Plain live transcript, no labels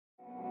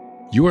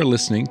You are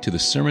listening to the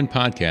Sermon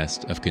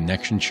Podcast of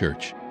Connection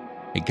Church,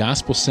 a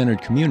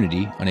gospel-centered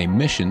community on a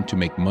mission to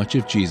make much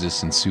of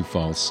Jesus in Sioux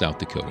Falls, South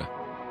Dakota.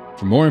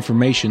 For more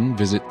information,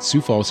 visit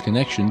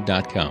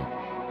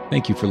SiouxFallsConnection.com.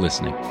 Thank you for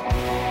listening.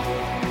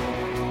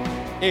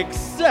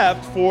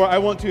 Except for I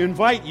want to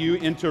invite you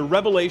into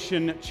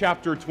Revelation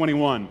chapter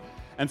 21.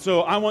 And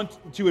so I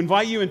want to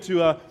invite you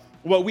into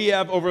what we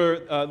have over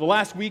the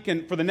last week,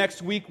 and for the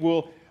next week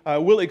we'll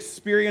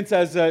experience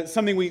as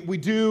something we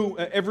do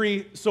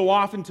every so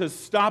often, to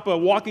stop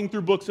walking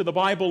through books of the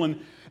Bible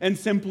and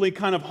simply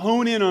kind of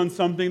hone in on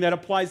something that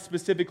applies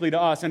specifically to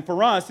us. And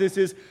for us, this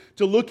is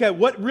to look at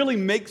what really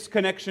makes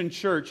Connection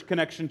Church.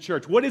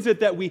 What is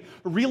it that we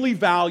really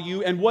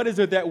value, and what is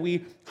it that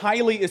we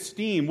highly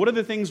esteem? What are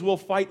the things we'll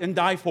fight and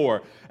die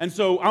for? And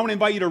so I want to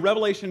invite you to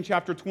Revelation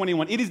chapter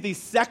 21. It is the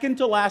second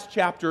to last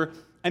chapter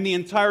in the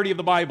entirety of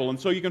the Bible. And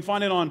so you can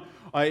find it on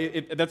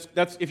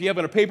if you have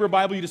a paper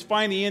Bible, you just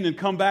find the end and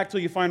come back till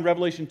you find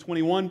Revelation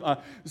 21.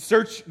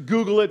 Search,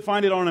 Google it,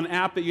 find it on an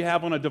app that you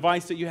have, on a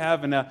device that you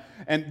have,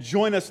 and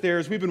join us there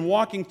as we've been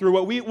walking through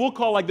what we'll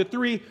call like the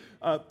three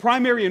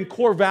primary and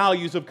core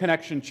values of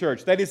Connection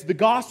Church. That is the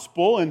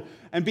gospel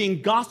and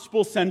being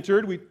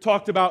gospel-centered. We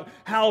talked about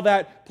how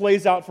that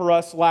plays out for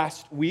us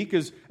last week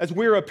as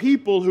we're a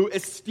people who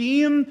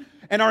esteem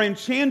and are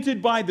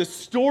enchanted by the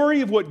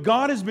story of what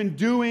God has been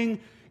doing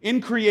in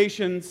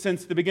creation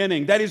since the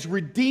beginning. That is,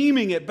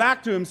 redeeming it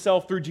back to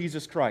Himself through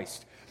Jesus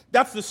Christ.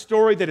 That's the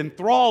story that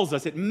enthralls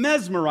us. It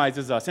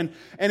mesmerizes us. And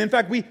in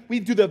fact, we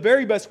do the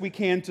very best we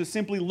can to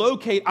simply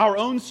locate our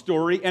own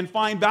story and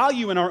find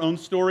value in our own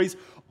stories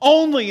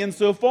only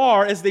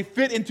insofar as they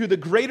fit into the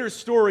greater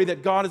story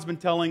that God has been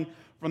telling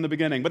from the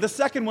beginning. But the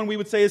second one we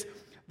would say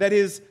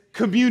is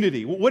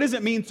community. What does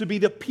it mean to be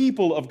the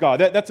people of God?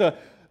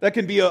 That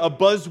can be a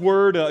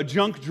buzzword, a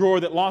junk drawer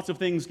that lots of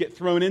things get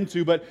thrown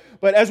into. But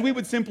as we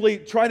would simply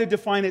try to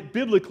define it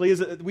biblically,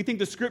 we think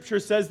the Scripture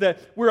says that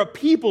we're a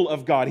people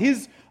of God,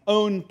 His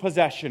own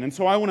possession. And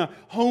so I want to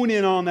hone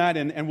in on that,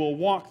 and we'll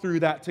walk through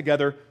that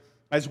together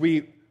as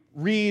we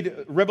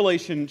read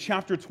Revelation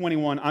chapter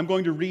 21. I'm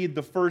going to read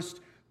the first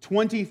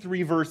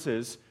 23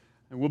 verses,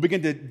 and we'll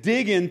begin to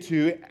dig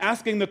into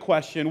asking the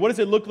question, what does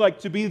it look like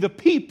to be the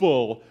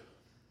people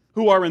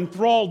who are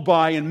enthralled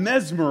by and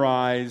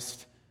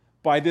mesmerized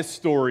by this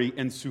story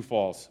in Sioux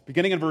Falls?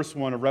 Beginning in verse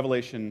 1 of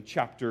Revelation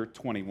chapter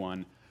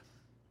 21.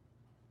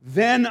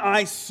 Then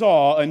I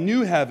saw a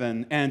new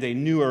heaven and a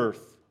new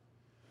earth.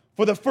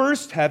 For the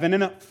first heaven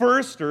and the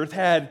first earth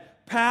had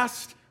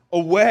passed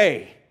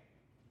away,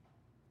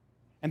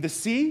 and the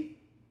sea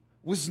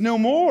was no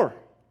more.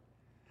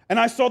 And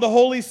I saw the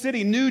holy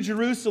city, New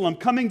Jerusalem,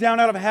 coming down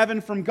out of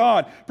heaven from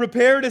God,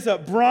 prepared as a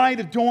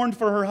bride adorned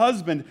for her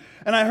husband.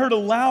 And I heard a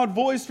loud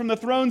voice from the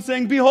throne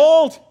saying,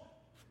 "Behold,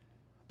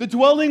 the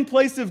dwelling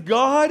place of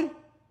God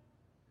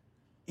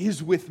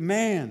is with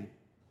man.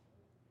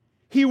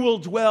 He will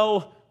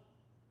dwell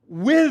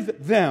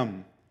with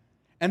them,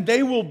 and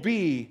they will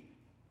be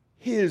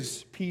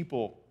His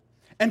people.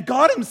 And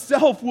God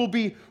Himself will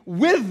be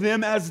with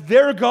them as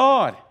their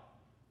God.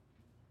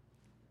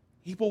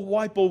 He will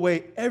wipe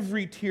away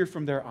every tear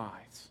from their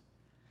eyes.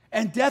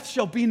 And death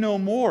shall be no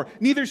more.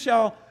 Neither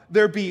shall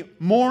there be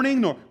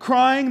mourning, nor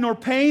crying, nor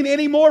pain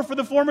anymore, for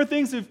the former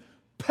things have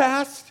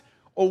passed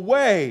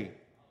away."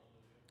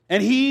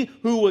 And He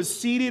who was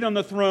seated on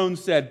the throne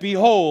said,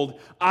 "Behold,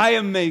 I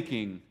am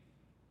making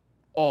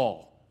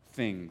all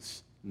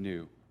things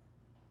new."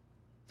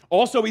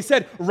 Also He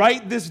said,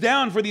 "Write this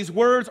down, for these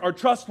words are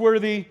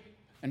trustworthy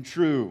and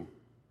true."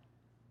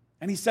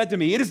 And He said to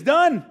me, "It is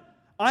done.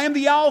 I am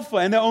the Alpha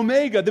and the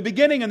Omega, the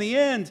beginning and the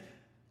end.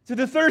 To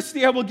the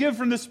thirsty I will give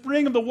from the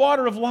spring of the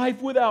water of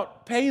life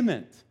without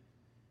payment.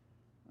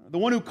 The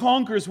one who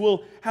conquers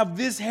will have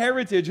this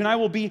heritage, and I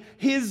will be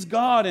his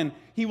God, and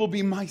he will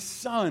be my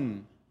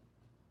son.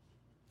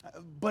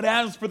 But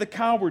as for the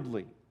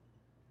cowardly,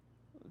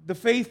 the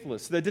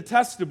faithless, the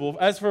detestable,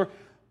 as for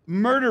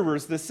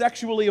murderers, the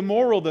sexually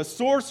immoral, the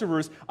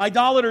sorcerers,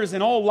 idolaters,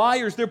 and all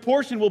liars, their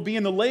portion will be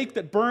in the lake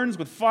that burns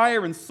with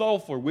fire and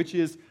sulfur, which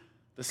is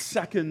the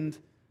second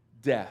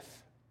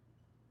death."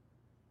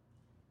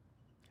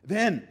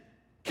 Then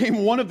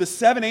came one of the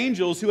seven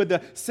angels who had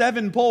the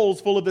seven bowls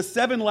full of the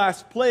seven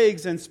last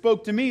plagues and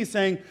spoke to me,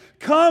 saying,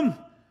 "Come,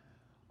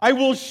 I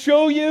will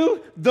show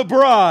you the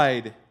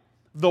bride,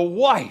 the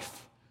wife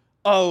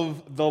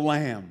of the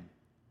Lamb."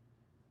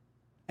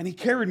 And he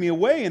carried me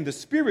away in the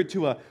Spirit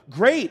to a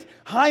great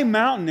high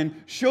mountain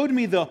and showed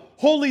me the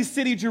holy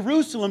city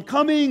Jerusalem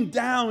coming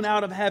down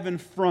out of heaven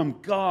from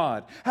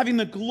God, having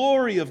the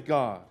glory of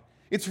God.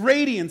 Its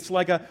radiance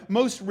like a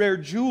most rare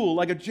jewel,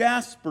 like a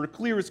jasper,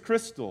 clear as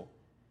crystal.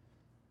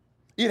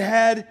 It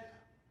had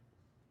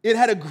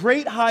a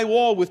great high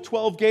wall with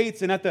 12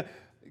 gates, and at the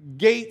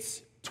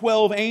gates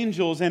 12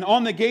 angels, and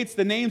on the gates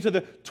the names of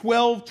the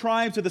 12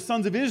 tribes of the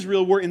sons of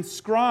Israel were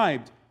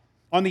inscribed.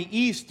 On the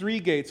east 3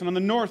 gates, and on the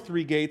north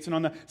 3 gates, and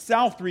on the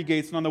south 3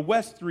 gates, and on the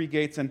west 3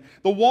 gates. And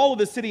the wall of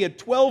the city had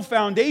 12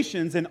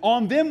 foundations, and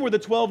on them were the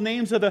 12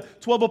 names of the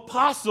 12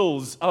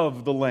 apostles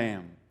of the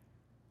Lamb.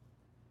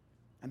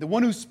 And the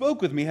one who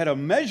spoke with me had a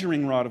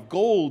measuring rod of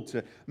gold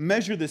to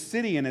measure the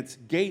city and its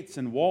gates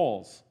and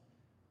walls.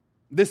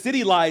 The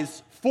city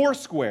lies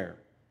foursquare,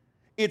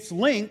 its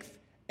length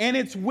and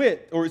its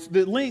width, or its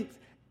the length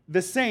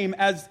the same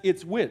as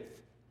its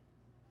width.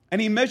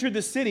 And he measured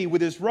the city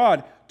with his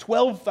rod,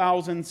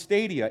 12,000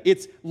 stadia.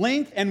 Its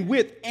length and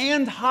width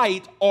and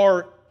height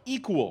are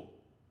equal.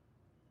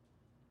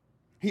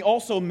 He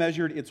also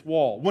measured its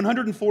wall,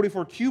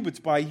 144 cubits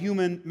by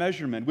human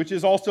measurement, which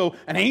is also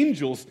an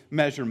angel's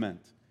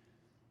measurement.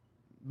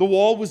 The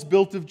wall was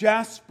built of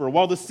jasper,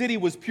 while the city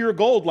was pure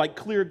gold like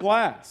clear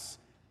glass.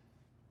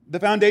 The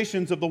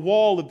foundations of the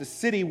wall of the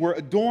city were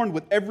adorned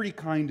with every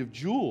kind of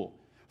jewel.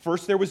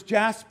 First there was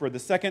jasper, the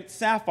second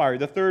sapphire,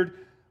 the third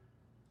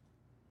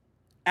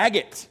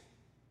agate,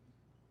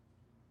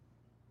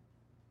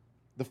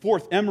 the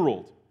fourth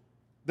emerald,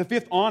 the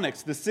fifth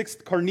onyx, the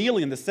sixth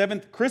carnelian, the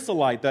seventh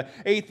chrysolite, the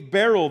eighth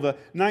beryl, the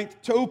ninth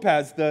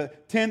topaz, the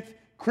 10th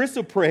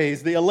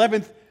chrysoprase, the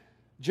 11th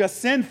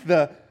jacinth,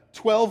 the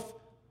 12th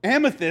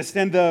amethyst,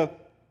 and the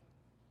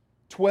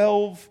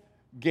 12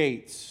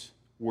 gates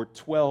were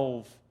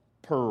 12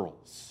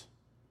 pearls.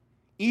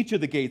 Each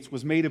of the gates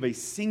was made of a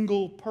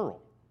single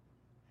pearl.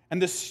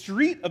 And the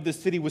street of the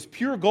city was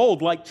pure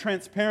gold, like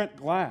transparent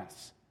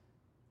glass.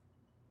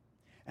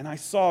 And I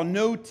saw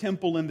no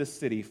temple in the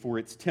city, for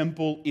its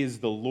temple is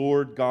the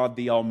Lord God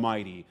the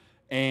Almighty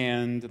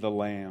and the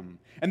Lamb.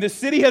 And the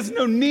city has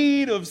no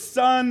need of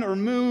sun or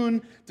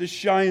moon to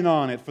shine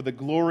on it, for the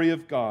glory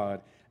of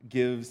God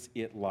gives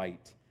it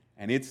light,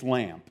 and its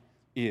lamp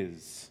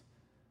is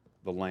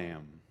the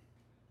Lamb.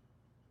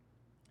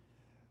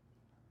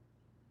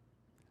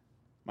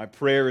 My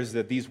prayer is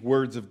that these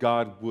words of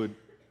God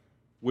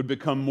would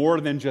become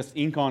more than just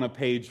ink on a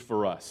page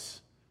for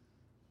us,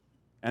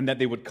 and that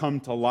they would come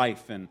to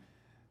life and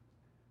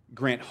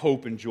grant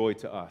hope and joy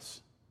to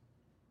us.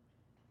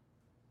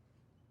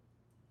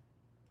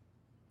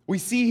 We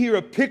see here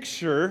a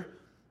picture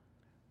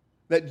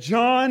that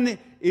John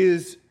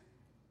is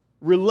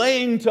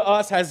relaying to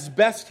us as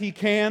best he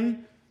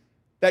can,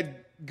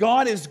 that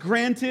God has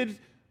granted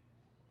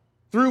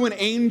through an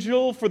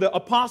angel for the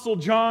Apostle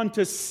John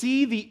to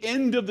see the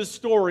end of the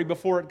story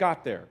before it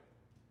got there.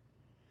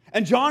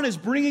 And John is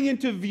bringing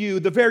into view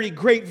the very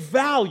great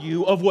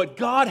value of what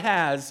God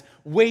has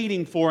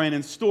waiting for and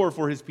in store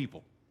for His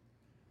people.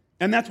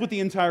 And that's what the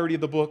entirety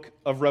of the book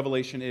of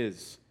Revelation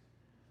is.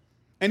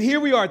 And here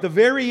we are at the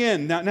very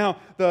end. Now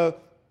the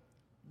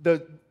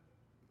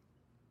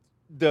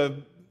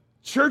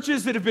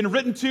churches that have been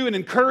written to and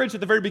encouraged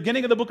at the very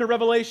beginning of the book of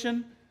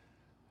Revelation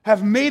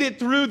have made it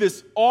through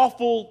this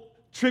awful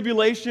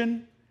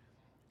tribulation.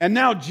 And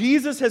now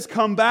Jesus has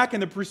come back in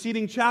the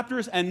preceding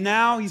chapters, and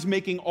now He's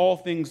making all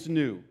things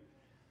new.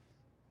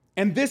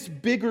 And this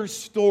bigger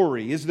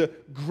story is the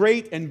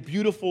great and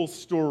beautiful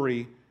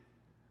story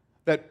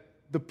that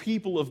the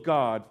people of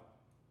God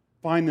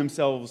find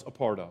themselves a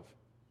part of.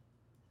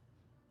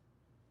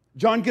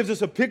 John gives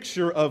us a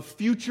picture of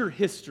future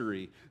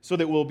history so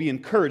that we'll be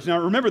encouraged. Now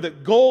remember, the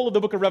goal of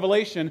the book of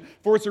Revelation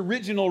for its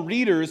original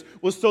readers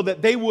was so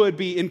that they would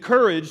be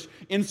encouraged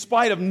in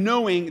spite of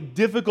knowing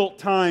difficult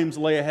times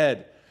lay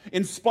ahead.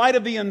 In spite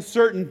of the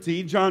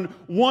uncertainty, John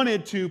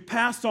wanted to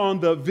pass on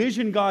the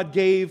vision God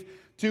gave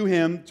to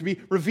him to be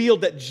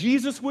revealed that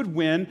Jesus would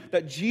win,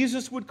 that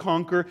Jesus would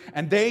conquer,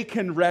 and they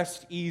can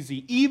rest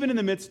easy, even in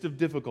the midst of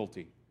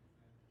difficulty.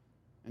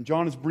 And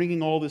John is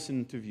bringing all this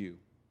into view.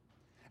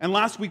 And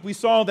last week we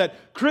saw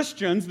that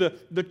Christians,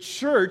 the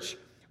church,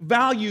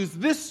 values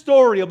this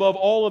story above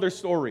all other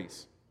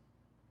stories.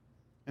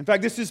 In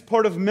fact, this is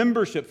part of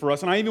membership for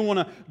us, and I even want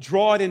to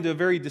draw it into a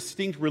very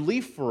distinct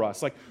relief for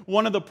us. Like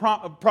one of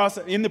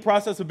the in the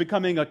process of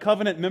becoming a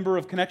covenant member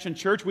of Connection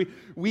Church,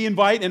 we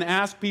invite and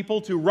ask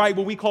people to write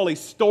what we call a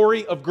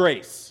story of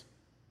grace,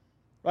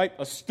 right?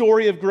 A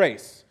story of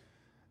grace.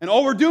 And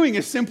all we're doing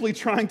is simply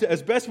trying to,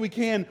 as best we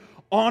can,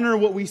 honor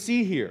what we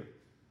see here.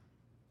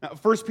 Now,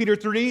 1 Peter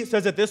 3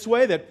 says it this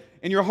way, that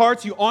in your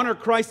hearts you honor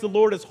Christ the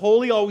Lord as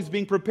holy, always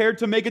being prepared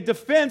to make a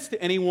defense to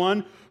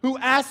anyone who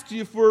asks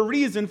you for a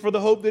reason for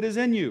the hope that is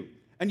in you.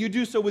 And you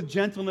do so with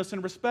gentleness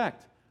and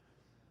respect.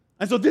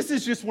 And so this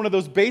is just one of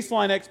those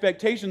baseline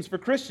expectations for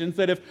Christians,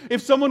 that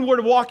if someone were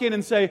to walk in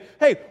and say,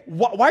 hey,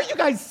 why are you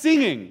guys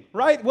singing,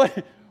 right?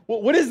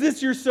 What is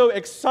this you're so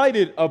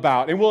excited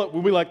about? And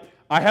we'll be like,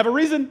 I have a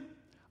reason.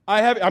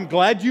 I'm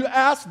glad you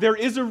asked. There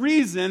is a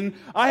reason.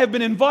 I have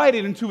been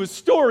invited into a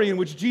story in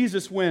which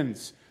Jesus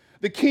wins.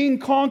 The King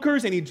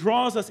conquers, and He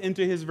draws us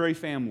into His very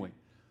family.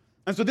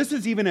 And so this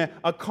is even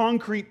a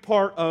concrete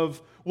part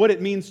of what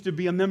it means to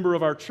be a member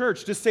of our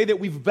church. To say that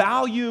we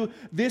value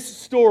this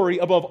story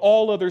above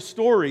all other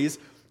stories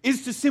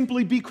is to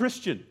simply be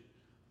Christian.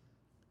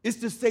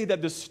 Is to say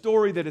that the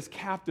story that has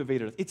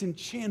captivated us, it's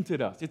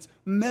enchanted us, it's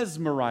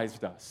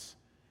mesmerized us,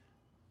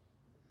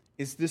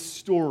 is this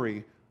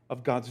story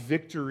of God's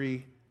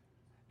victory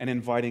and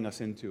inviting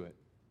us into it.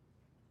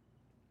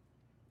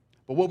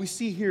 But what we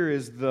see here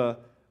is the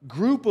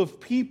group of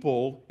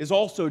people is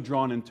also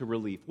drawn into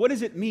relief. What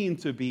does it mean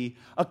to be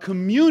a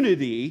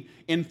community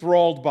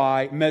enthralled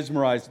by,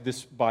 mesmerized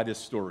by this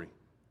story?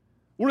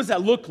 What does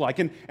that look like?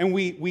 And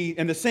we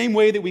in the same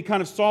way that we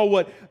kind of saw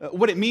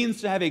what it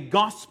means to have a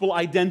gospel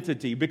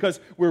identity, because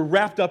we're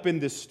wrapped up in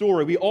this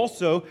story, we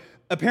also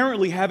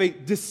apparently have a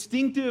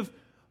distinctive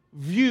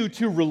view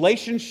to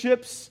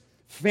relationships,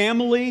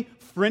 family,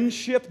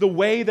 friendship. The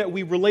way that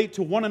we relate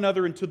to one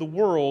another and to the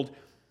world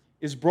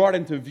is brought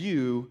into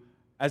view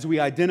as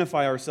we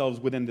identify ourselves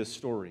within this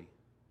story.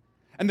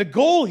 And the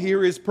goal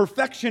here is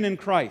perfection in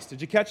Christ.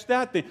 Did you catch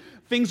that? The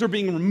things are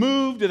being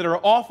removed that are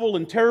awful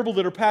and terrible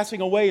that are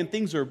passing away, and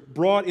things are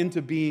brought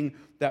into being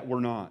that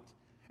were not.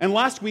 And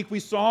last week we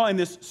saw in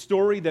this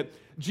story that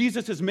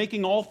Jesus is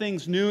making all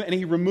things new, and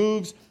he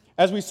removes,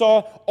 as we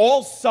saw,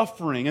 all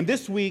suffering. And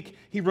this week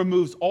he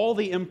removes all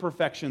the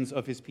imperfections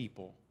of his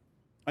people.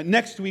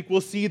 Next week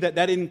we'll see that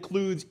that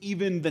includes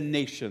even the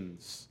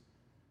nations.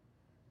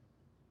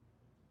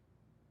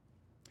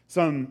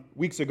 Some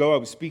weeks ago, I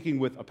was speaking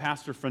with a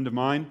pastor friend of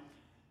mine,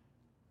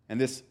 and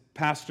this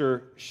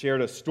pastor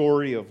shared a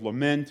story of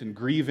lament and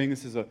grieving.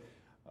 This is a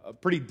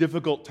pretty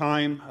difficult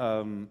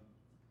time.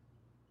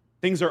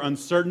 Things are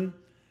uncertain,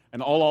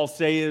 and all I'll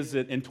say is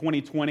that in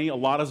 2020, a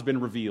lot has been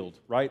revealed,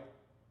 right?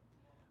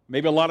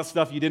 Maybe a lot of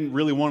stuff you didn't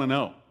really want to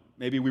know.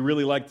 Maybe we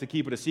really like to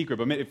keep it a secret,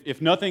 but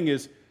if nothing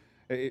is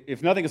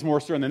more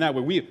certain than that,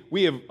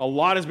 a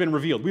lot has been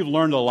revealed. We've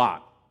learned a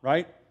lot,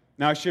 right?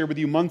 Now, I shared with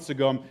you months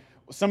ago,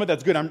 some of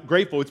that's good. I'm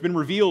grateful. It's been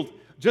revealed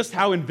just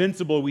how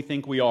invincible we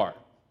think we are.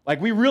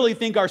 Like, we really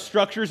think our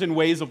structures and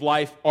ways of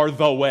life are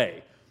the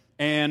way.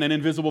 And an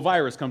invisible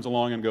virus comes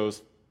along and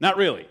goes, not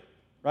really,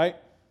 right?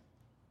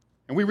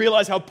 And we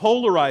realize how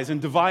polarized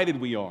and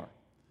divided we are.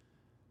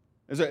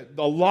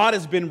 A lot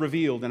has been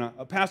revealed. And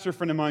a pastor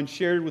friend of mine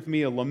shared with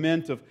me a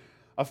lament of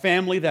a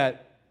family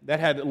that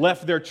had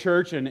left their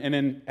church and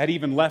then had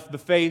even left the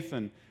faith.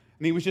 And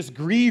he was just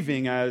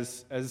grieving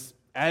as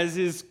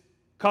is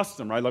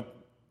custom, right? Like,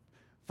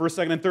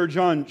 1st, 2nd, and 3rd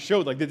John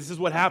showed, like, this is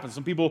what happens.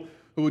 Some people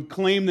who would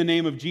claim the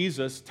name of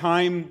Jesus,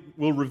 time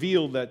will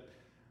reveal that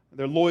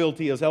their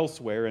loyalty is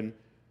elsewhere. And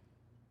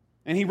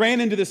he ran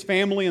into this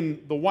family,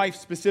 and the wife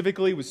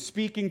specifically was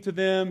speaking to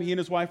them. He and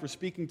his wife were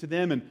speaking to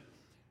them,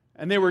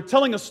 and they were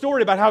telling a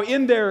story about how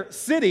in their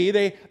city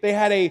they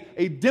had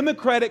a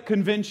Democratic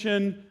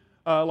convention,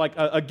 like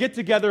a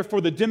get-together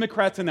for the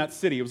Democrats in that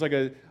city. It was like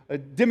a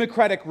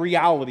Democratic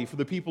reality for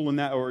the people in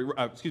that,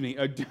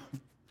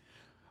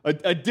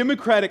 a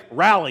Democratic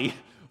rally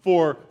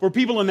for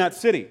people in that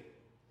city.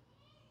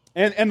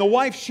 And the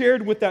wife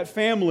shared with that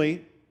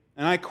family,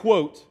 and I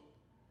quote,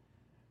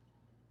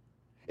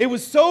 "It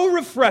was so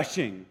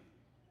refreshing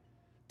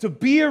to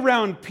be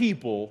around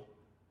people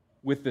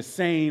with the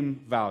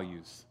same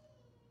values."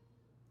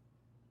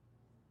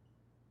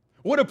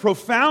 What a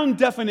profound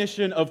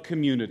definition of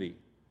community.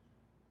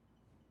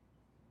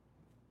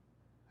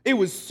 It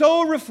was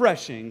so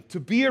refreshing to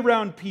be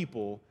around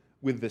people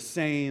with the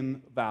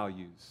same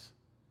values.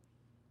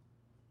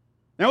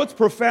 Now, it's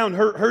profound.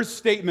 Her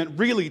statement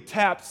really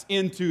taps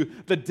into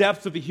the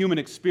depths of the human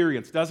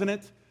experience, doesn't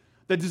it?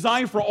 The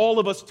desire for all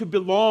of us to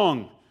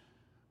belong.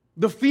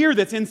 The fear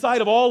that's inside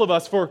of all of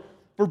us for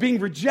being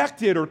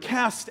rejected or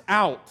cast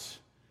out.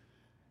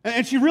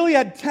 And she really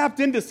had tapped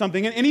into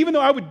something. And even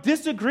though I would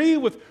disagree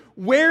with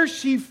where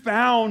she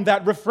found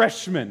that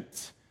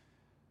refreshment,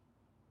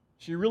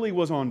 she really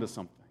was onto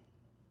something.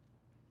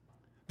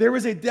 There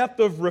was a depth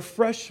of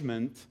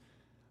refreshment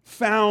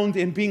found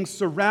in being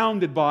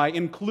surrounded by,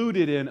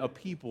 included in a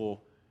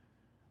people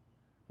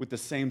with the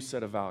same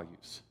set of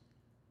values.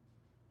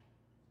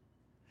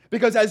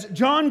 Because as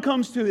John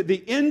comes to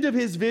the end of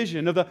his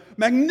vision of the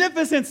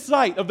magnificent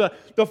sight of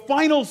the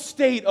final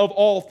state of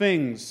all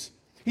things,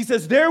 he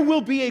says, there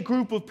will be a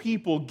group of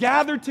people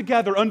gathered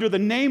together under the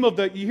name of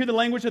you hear the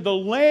language of the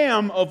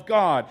Lamb of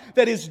God,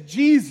 that is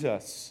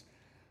Jesus.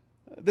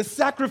 The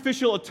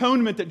sacrificial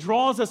atonement that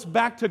draws us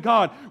back to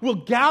God will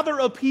gather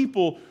a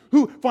people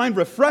who find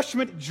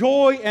refreshment,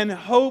 joy, and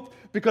hope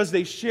because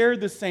they share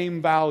the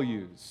same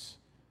values.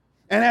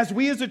 And as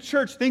we as a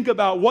church think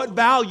about what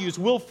values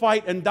we'll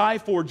fight and die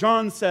for,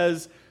 John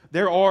says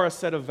there are a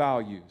set of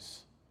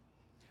values.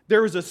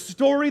 There is a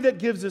story that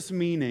gives us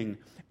meaning,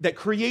 that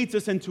creates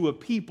us into a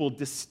people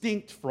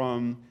distinct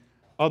from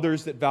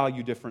others that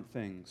value different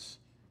things.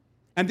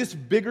 And this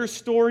bigger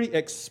story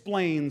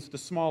explains the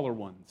smaller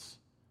ones.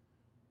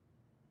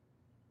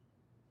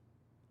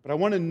 But I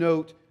want to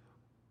note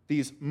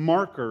these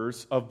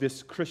markers of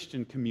this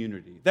Christian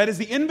community. That is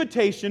the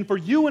invitation for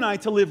you and I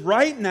to live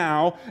right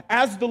now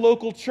as the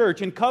local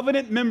church in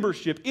covenant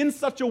membership in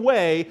such a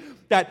way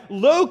that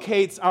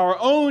locates our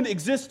own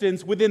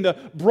existence within the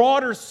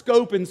broader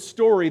scope and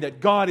story that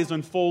God is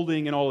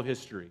unfolding in all of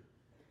history.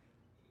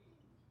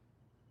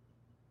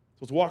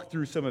 Let's walk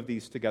through some of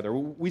these together.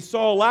 We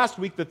saw last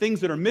week the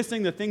things that are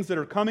missing, the things that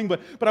are coming, but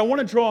I want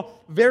to draw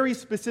very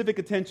specific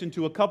attention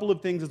to a couple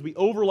of things as we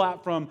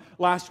overlap from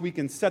last week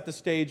and set the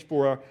stage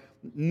for our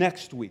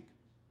next week.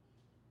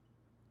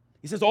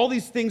 He says all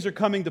these things are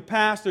coming to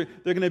pass. They're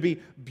going to be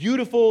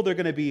beautiful. They're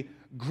going to be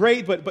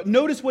great. But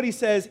notice what he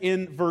says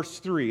in verse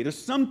 3. There's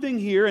something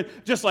here, and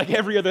just like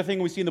every other thing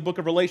we see in the book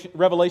of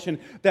Revelation,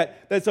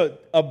 that's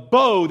a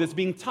bow that's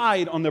being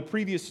tied on the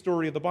previous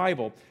story of the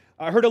Bible.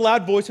 I heard a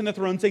loud voice in the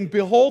throne saying,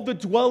 "Behold, the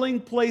dwelling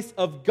place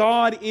of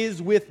God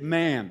is with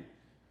man."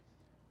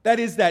 That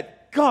is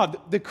that God,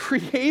 the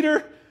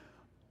creator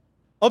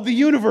of the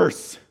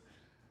universe,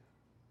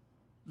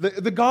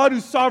 the God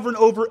who's sovereign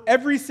over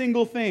every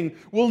single thing,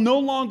 will no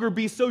longer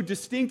be so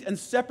distinct and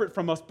separate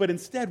from us, but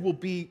instead will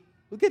be,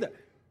 look at that,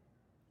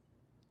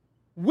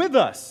 with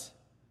us.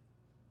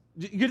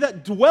 You're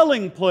that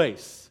dwelling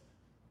place.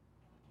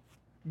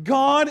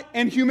 God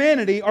and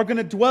humanity are going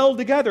to dwell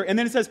together. And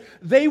then it says,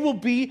 they will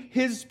be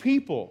His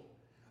people.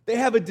 They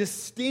have a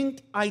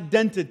distinct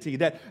identity,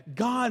 that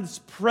God's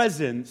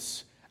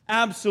presence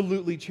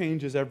absolutely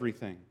changes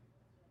everything.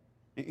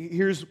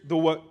 Here's the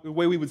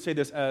way we would say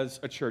this as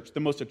a church. The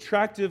most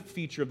attractive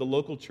feature of the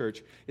local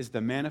church is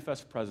the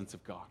manifest presence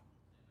of God.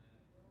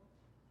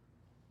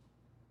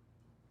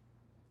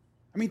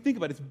 I mean, think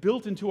about it. It's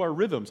built into our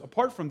rhythms.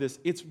 Apart from this,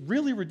 it's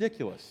really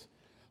ridiculous.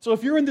 So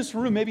if you're in this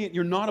room, maybe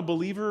you're not a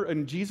believer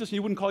in Jesus, and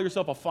you wouldn't call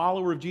yourself a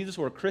follower of Jesus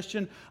or a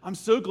Christian, I'm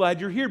so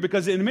glad you're here,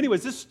 because in many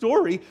ways, this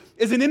story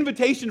is an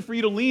invitation for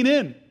you to lean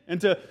in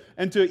and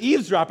to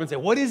eavesdrop and say,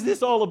 what is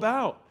this all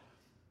about?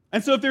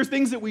 And so if there's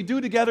things that we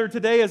do together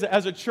today as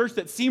a church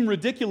that seem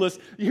ridiculous,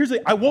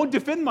 I won't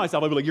defend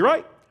myself. I'll be like, you're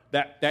right.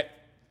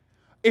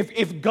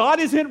 If God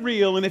isn't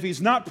real and if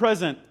He's not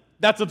present,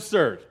 that's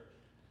absurd.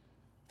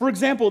 For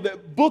example, the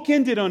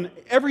bookended on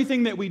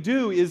everything that we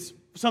do is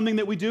something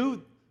that we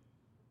do,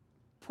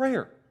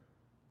 prayer.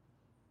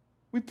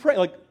 We pray,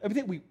 like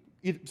everything.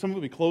 Some of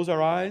it we close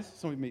our eyes.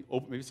 Some of it may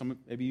open.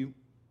 Maybe you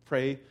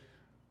pray.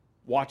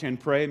 Watch and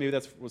pray. Maybe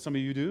that's what some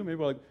of you do. Maybe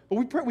we're like, but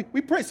we pray.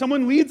 We pray.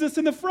 Someone leads us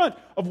in the front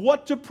of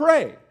what to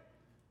pray.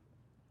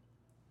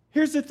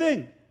 Here's the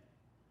thing.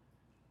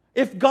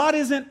 If God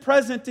isn't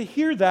present to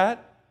hear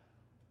that,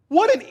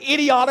 what an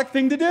idiotic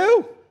thing to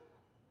do.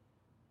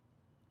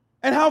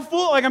 And how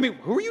full,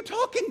 who are you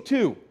talking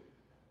to?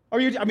 Are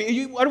we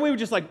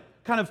just like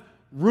kind of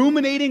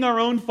ruminating our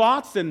own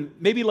thoughts and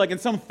maybe like in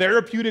some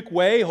therapeutic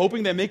way,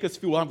 hoping they make us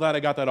feel, well, I'm glad I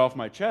got that off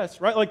my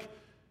chest, right?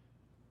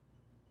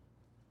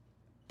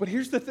 But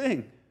here's the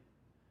thing,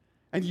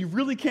 and you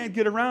really can't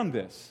get around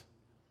this.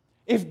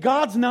 If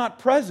God's not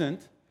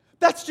present,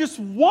 that's just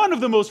one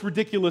of the most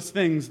ridiculous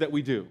things that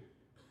we do.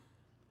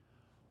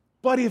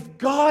 But if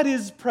God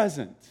is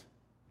present,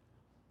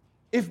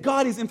 if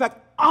God is, in fact,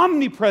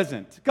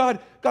 omnipresent, God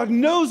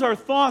knows our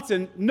thoughts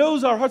and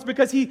knows our hearts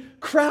because He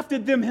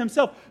crafted them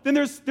Himself, then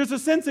there's a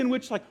sense in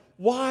which,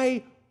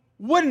 why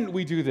wouldn't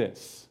we do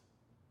this?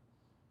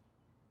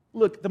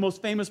 Look, the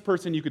most famous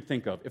person you could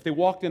think of, if they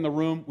walked in the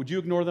room, would you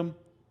ignore them?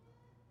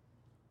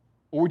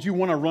 Or would you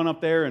want to run up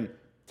there and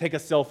take a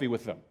selfie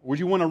with them? Or would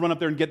you want to run up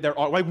there and get their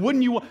art?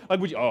 Wouldn't you?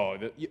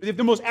 If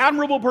the most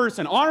honorable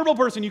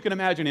person you can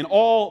imagine in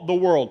all the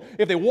world,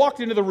 if they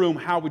walked into the room,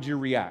 how would you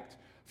react?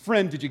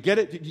 Friend, did you get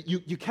it? Did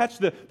you catch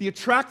the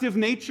attractive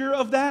nature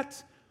of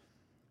that?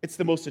 It's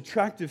the most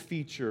attractive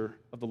feature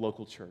of the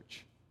local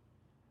church.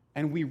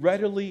 And we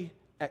readily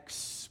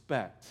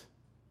expect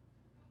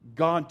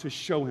God to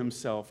show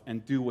Himself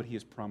and do what He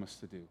has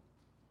promised to do.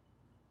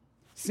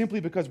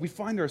 Simply because we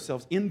find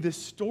ourselves in this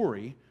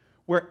story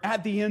where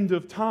at the end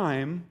of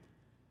time,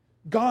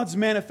 God's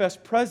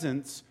manifest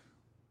presence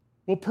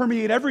will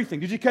permeate everything.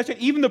 Did you catch it?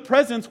 Even the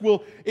presence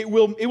will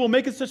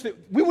make it such that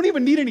we won't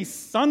even need any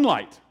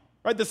sunlight.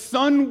 Right? The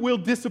sun will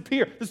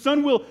disappear. The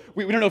sun will,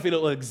 we don't know if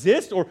it'll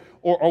exist or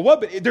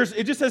what, but it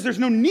just says there's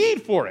no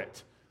need for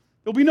it.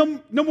 There'll be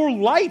no more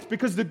light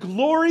because the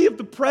glory of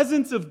the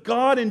presence of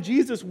God and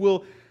Jesus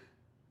will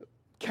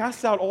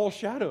cast out all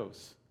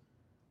shadows.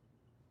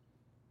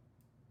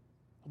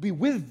 Be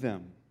with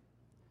them.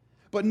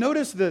 But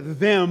notice the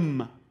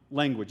them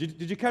language.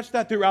 Did you catch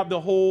that throughout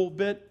the whole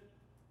bit?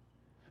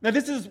 Now,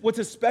 this is what's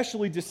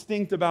especially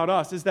distinct about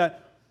us, is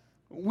that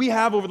we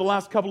have, over the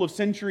last couple of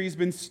centuries,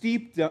 been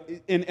steeped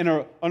in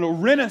a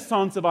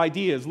renaissance of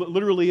ideas,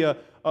 literally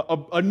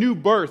a new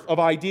birth of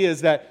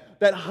ideas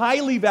that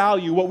highly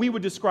value what we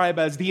would describe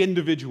as the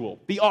individual,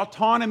 the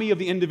autonomy of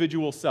the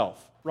individual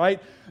self, right?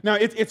 Now,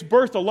 it's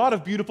birthed a lot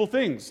of beautiful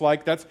things,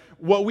 like that's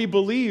what we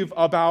believe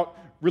about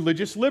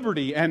religious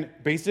liberty and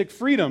basic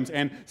freedoms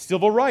and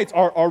civil rights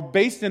are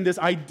based in this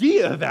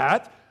idea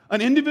that an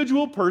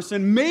individual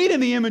person made in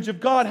the image of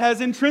God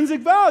has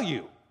intrinsic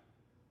value.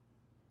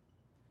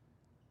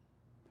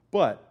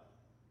 But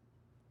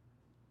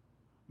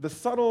the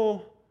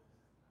subtle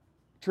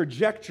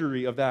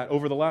trajectory of that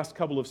over the last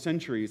couple of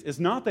centuries is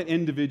not that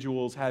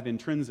individuals have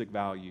intrinsic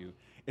value,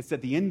 it's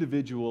that the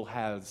individual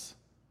has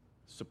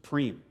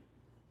supreme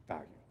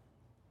value.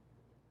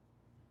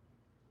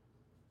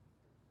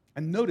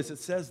 And notice it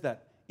says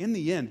that in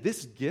the end,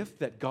 this gift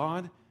that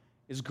God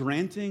is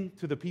granting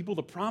to the people,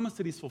 the promise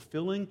that He's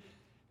fulfilling,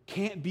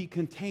 can't be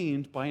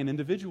contained by an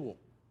individual.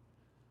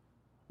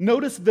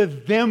 Notice the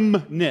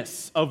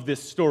themness of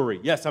this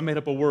story. Yes, I made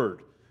up a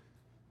word.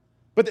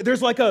 But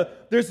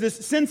there's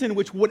this sense in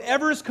which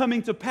whatever is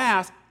coming to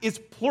pass is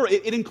plural.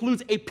 It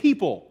includes a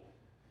people.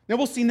 Now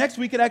we'll see next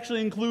week it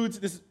actually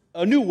includes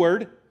a new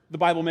word the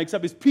Bible makes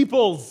up, is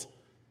peoples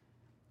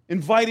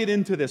invited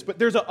into this. But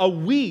there's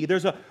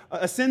there's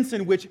a sense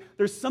in which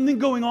there's something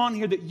going on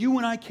here that you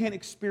and I can't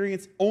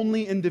experience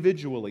only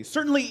individually.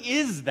 Certainly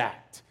is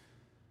that.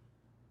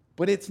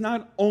 But it's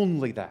not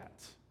only that.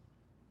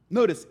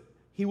 Notice,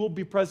 he will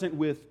be present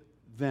with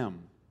them.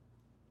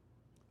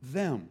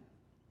 Them.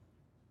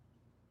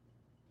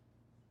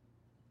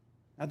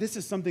 Now, this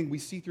is something we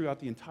see throughout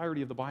the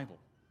entirety of the Bible.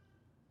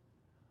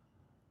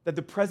 That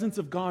the presence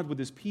of God with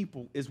his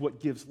people is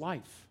what gives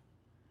life.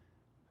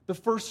 The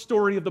first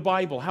story of the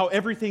Bible, how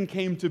everything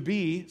came to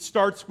be,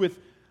 starts with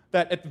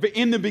that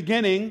in the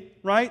beginning,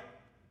 right?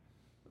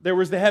 There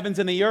was the heavens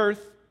and the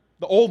earth,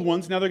 the old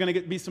ones. Now they're going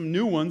to be some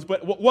new ones.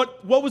 But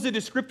what was a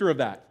descriptor of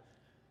that?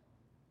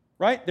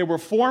 Right? They were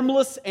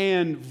formless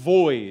and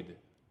void.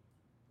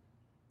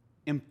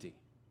 Empty.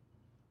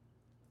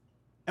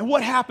 And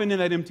what happened in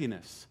that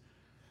emptiness?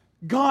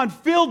 God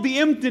filled the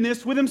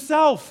emptiness with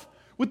himself,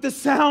 with the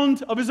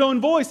sound of his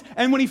own voice.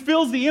 And when he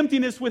fills the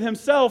emptiness with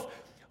himself,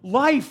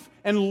 life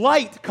and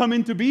light come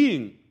into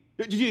being.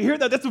 Did you hear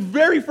that? That's the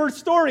very first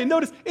story. And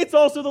notice, it's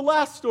also the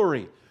last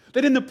story.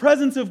 That in the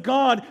presence of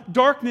God,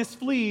 darkness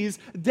flees,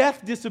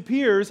 death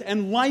disappears,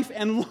 and life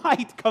and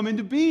light come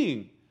into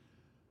being.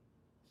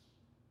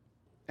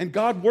 And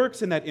God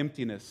works in that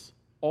emptiness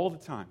all the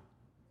time.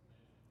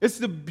 It's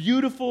the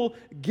beautiful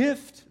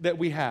gift that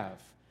we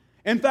have.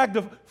 In fact,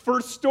 the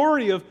first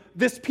story of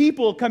this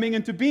people coming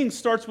into being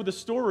starts with a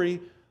story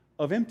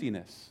of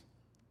emptiness.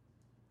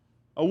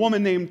 A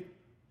woman named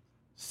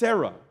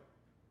Sarah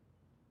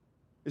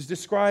is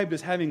described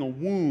as having a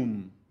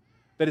womb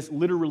that is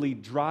literally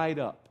dried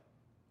up.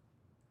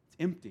 It's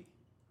empty.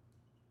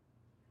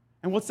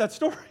 And what's that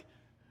story?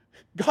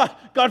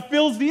 God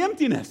fills the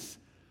emptiness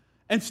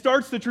and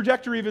starts the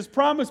trajectory of his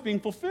promise being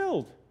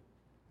fulfilled.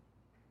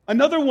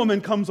 Another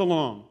woman comes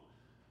along,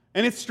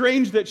 and it's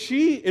strange that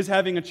she is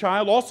having a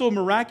child, also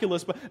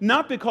miraculous, but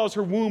not because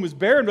her womb is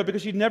barren, but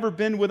because she'd never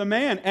been with a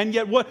man. And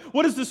yet,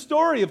 what is the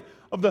story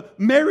of the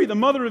Mary, the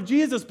mother of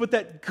Jesus, but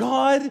that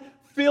God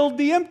filled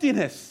the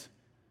emptiness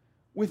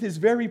with his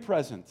very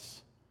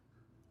presence,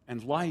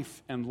 and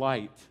life and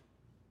light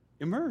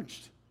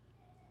emerged.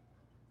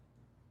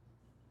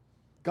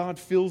 God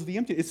fills the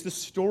emptiness. It's the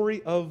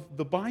story of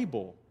the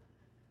Bible.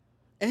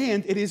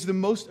 And it is the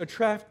most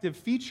attractive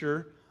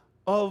feature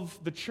of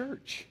the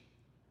church.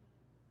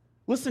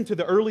 Listen to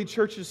the early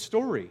church's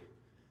story.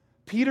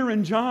 Peter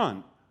and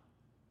John,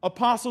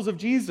 apostles of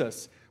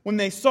Jesus, when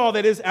they saw,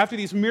 that is, after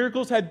these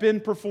miracles had been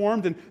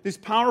performed and this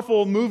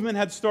powerful movement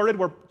had started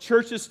where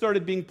churches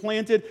started being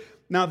planted,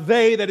 now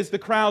they, that is the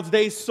crowds,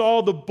 they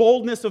saw the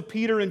boldness of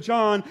Peter and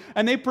John,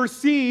 and they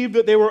perceived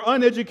that they were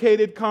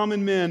uneducated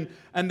common men,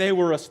 and they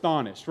were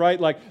astonished, right?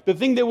 Like, the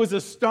thing that was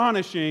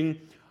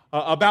astonishing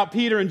about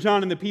Peter and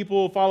John and the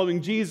people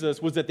following Jesus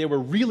was that they were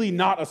really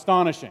not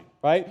astonishing,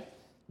 right?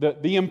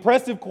 The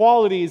impressive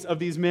qualities of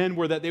these men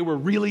were that they were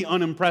really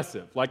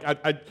unimpressive. Like,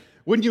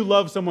 wouldn't you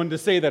love someone to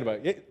say that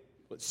about you?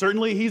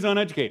 Certainly, he's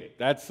uneducated.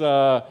 That's,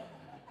 I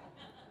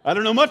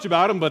don't know much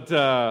about him,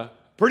 but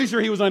pretty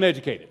sure he was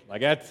uneducated.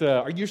 Like, that's,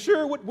 are you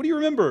sure? What do you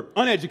remember?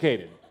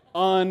 Uneducated.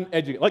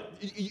 Uneducated. Like,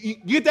 you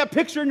get that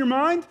picture in your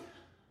mind?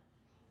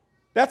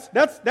 That's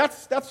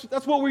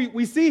what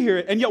we see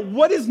here. And yet,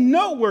 what is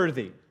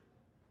noteworthy?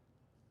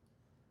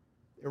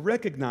 They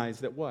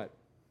recognized that what?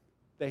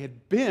 They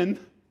had been.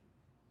 Did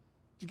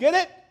you get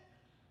it?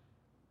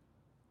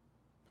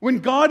 When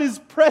God is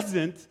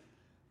present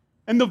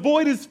and the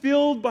void is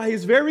filled by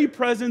his very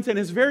presence and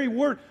his very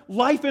word,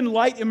 life and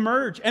light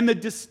emerge. And the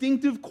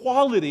distinctive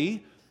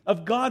quality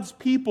of God's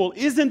people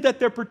isn't that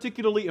they're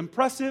particularly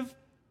impressive.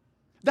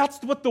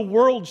 That's what the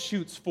world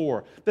shoots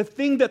for. The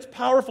thing that's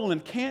powerful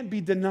and can't be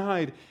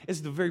denied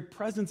is the very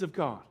presence of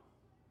God.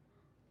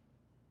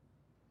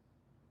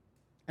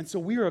 And so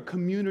we are a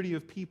community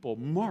of people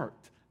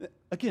marked,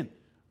 again,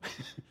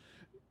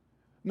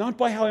 not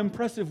by how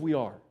impressive we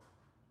are,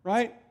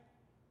 right?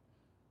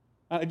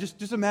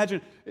 Just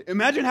imagine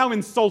how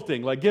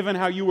insulting, like given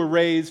how you were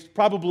raised,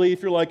 probably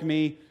if you're like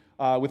me,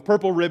 with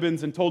purple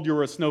ribbons and told you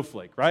were a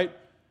snowflake, right?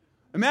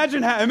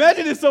 Imagine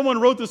if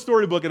someone wrote the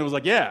storybook and it was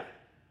like, yeah,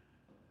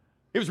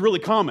 it was really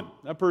common.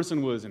 That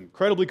person was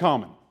incredibly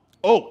common.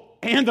 Oh,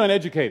 and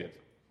uneducated.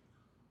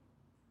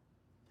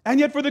 And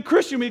yet for the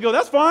Christian, we go,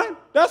 that's fine.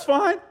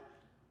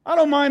 I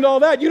don't mind all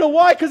that. You know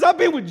why? Because I've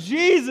been with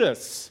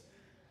Jesus.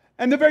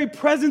 And the very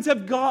presence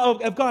of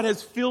God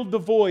has filled the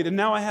void. And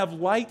now I have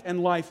light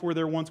and life where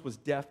there once was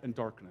death and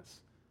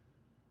darkness.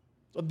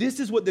 So this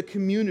is what the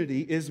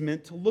community is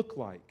meant to look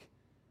like.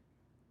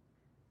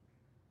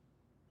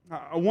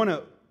 I want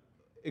to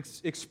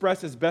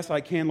express as best I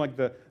can like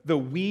the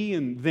we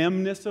and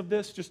themness of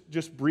this,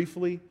 just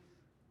briefly.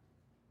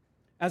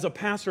 As a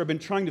pastor, I've been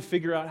trying to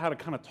figure out how to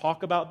kind of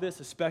talk about this,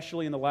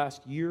 especially in the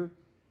last year.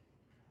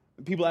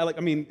 People,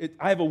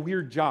 I have a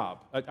weird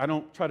job. I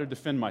don't try to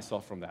defend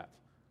myself from that.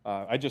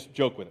 I just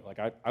joke with it. Like,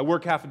 I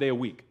work half a day a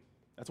week.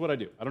 That's what I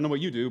do. I don't know what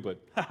you do, but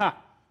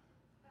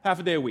half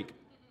a day a week.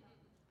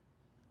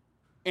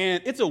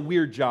 And it's a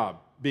weird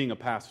job being a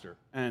pastor.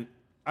 And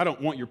I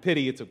don't want your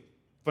pity. It's a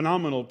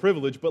phenomenal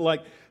privilege. But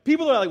like,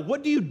 people are like,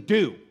 what do you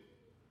do?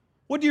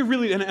 What do you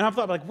really, and I've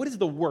thought, like, what is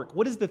the work?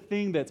 What is the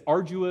thing that's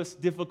arduous,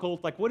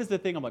 difficult? Like, what is the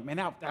thing? I'm like, man,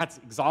 now that's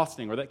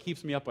exhausting, or that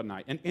keeps me up at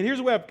night. And here's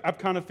the way I've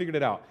kind of figured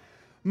it out.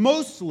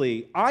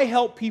 Mostly, I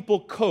help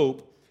people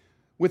cope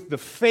with the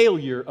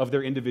failure of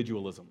their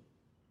individualism.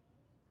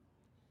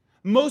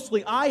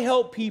 Mostly, I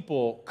help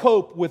people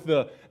cope with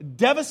the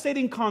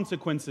devastating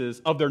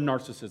consequences of their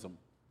narcissism.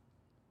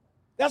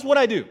 That's what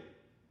I do.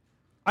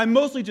 I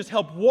mostly just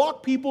help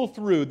walk people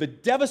through the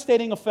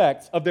devastating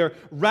effects of their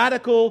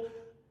radical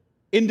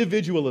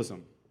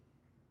individualism.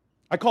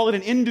 I call it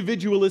an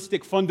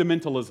individualistic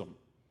fundamentalism.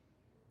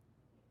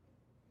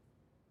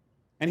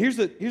 And here's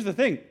the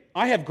thing.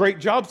 I have great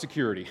job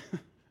security.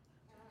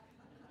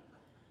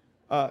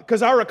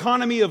 Because our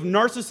economy of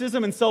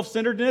narcissism and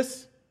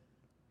self-centeredness,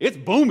 it's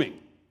booming.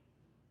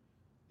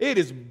 It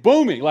is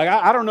booming. Like,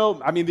 I don't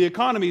know. I mean, the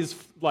economy is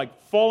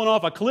like falling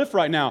off a cliff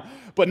right now.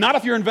 But not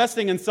if you're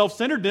investing in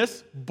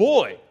self-centeredness.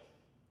 Boy,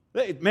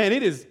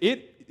 man,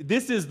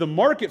 this is the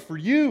market for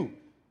you.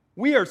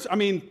 We have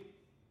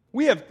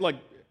like,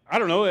 I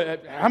don't know,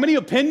 how many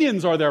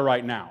opinions are there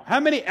right now?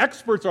 How many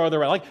experts are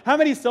there? Like, how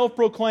many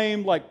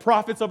self-proclaimed, like,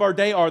 prophets of our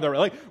day are there?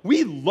 Like,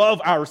 we love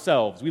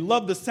ourselves. We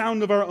love the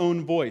sound of our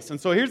own voice. And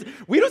so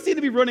we don't seem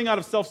to be running out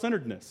of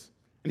self-centeredness.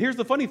 And here's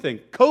the funny thing.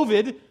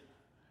 COVID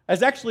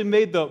has actually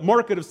made the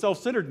market of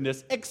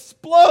self-centeredness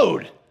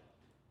explode.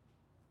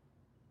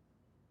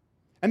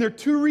 And there are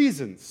two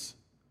reasons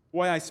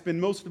why I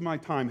spend most of my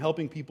time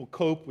helping people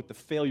cope with the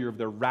failure of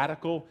their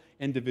radical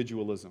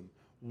individualism.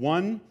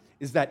 One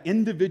is that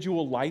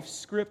individual life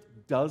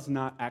script does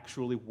not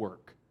actually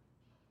work.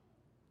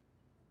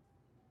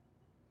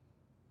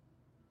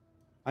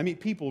 I meet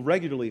people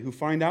regularly who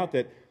find out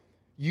that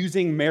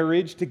using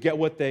marriage to get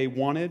what they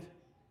wanted,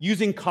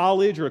 using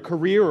college or a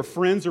career or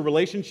friends or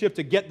relationship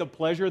to get the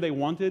pleasure they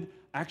wanted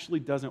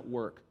actually doesn't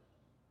work.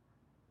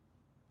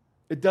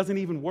 It doesn't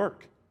even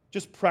work,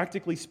 just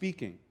practically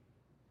speaking.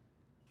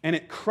 And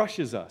it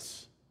crushes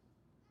us.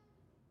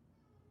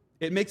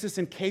 It makes us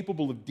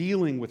incapable of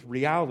dealing with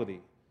reality.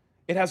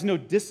 It has no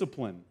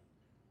discipline.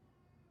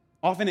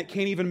 Often it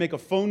can't even make a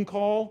phone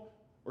call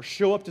or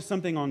show up to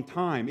something on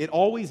time. It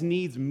always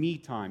needs me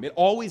time. It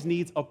always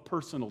needs a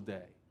personal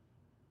day.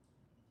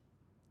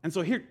 And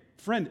so here,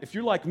 friend, if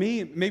you're like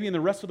me, maybe in the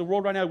rest of the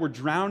world right now, we're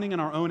drowning in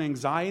our own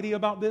anxiety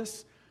about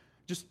this,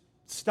 just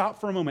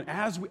stop for a moment.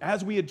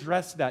 As we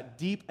address that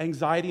deep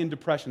anxiety and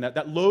depression,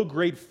 that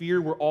low-grade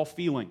fear we're all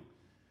feeling,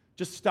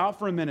 just stop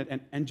for a minute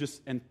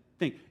and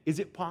think, is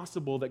it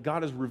possible that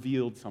God has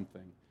revealed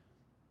something?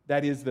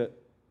 That is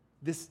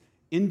this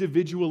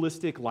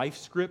individualistic life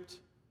script,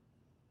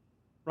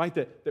 right?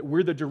 That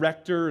we're the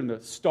director and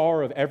the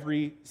star of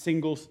every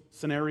single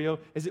scenario.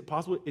 Is it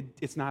possible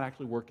it's not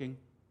actually working?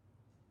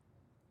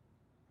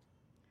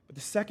 But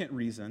the second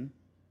reason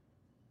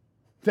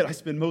that I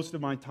spend most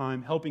of my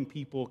time helping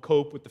people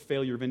cope with the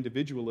failure of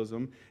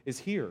individualism is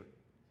here.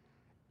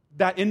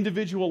 That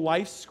individual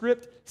life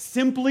script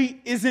simply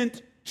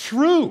isn't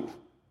true.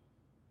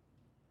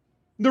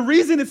 The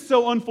reason it's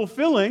so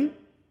unfulfilling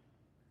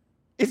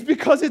is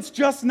because it's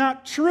just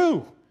not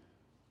true.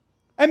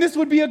 And this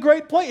would be a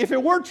great place. If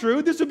it were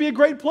true, this would be a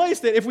great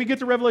place that if we get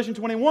to Revelation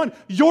 21,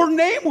 your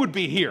name would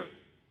be here.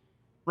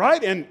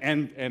 Right?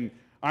 And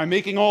I'm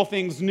making all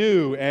things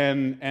new,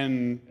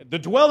 and the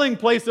dwelling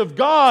place of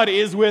God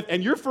is with,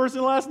 and your first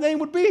and last name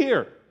would be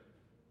here.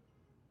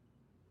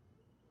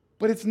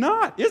 But it's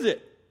not, is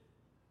it?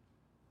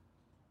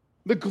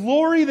 The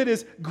glory that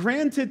is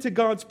granted to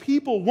God's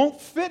people won't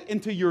fit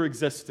into your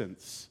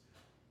existence.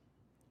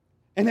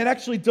 And it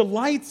actually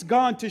delights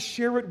God to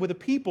share it with a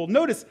people.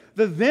 Notice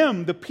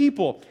the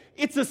people.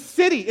 It's a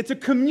city, it's a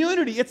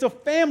community, it's a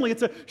family,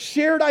 it's a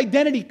shared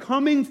identity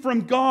coming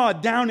from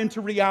God down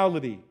into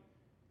reality.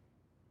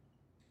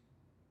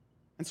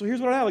 And so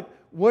here's what I have.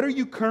 What are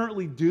you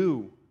currently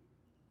do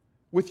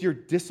with your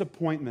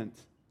disappointment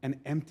and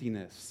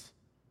emptiness?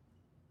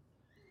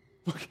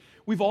 Look,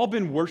 we've all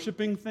been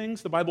worshiping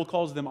things. The Bible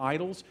calls them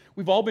idols.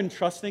 We've all been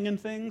trusting in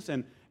things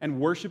and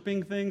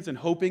worshiping things and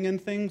hoping in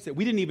things that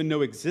we didn't even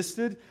know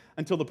existed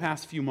until the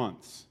past few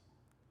months.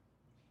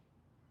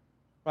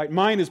 Right?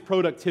 Mine is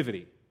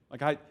productivity.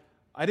 Like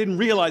I didn't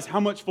realize how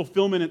much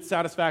fulfillment and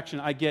satisfaction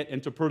I get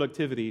into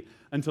productivity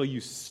until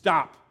you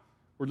stop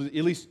or at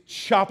least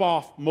chop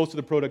off most of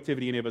the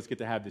productivity any of us get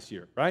to have this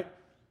year, right?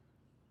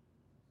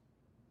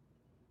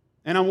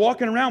 And I'm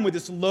walking around with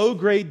this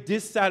low-grade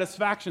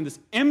dissatisfaction, this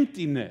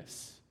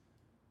emptiness.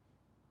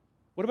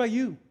 What about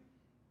you?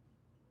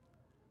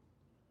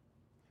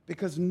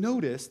 Because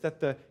notice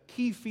that the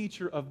key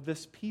feature of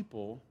this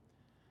people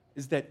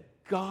is that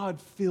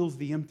God fills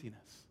the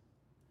emptiness.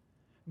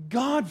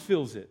 God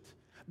fills it.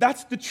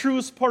 That's the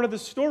truest part of the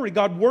story.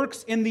 God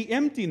works in the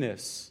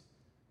emptiness.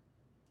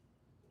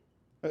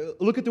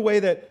 Look at the way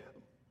that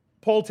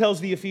Paul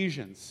tells the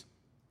Ephesians.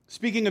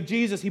 Speaking of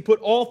Jesus, he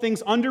put all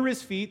things under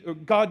his feet, or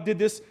God did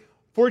this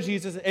for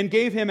Jesus, and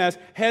gave him as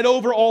head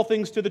over all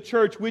things to the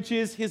church, which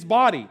is his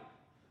body.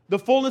 The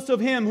fullness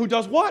of him who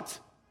does what?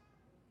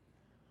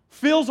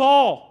 Fills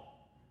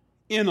all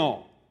in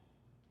all.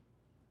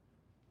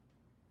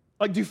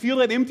 Like, do you feel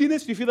that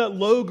emptiness? Do you feel that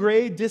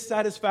low-grade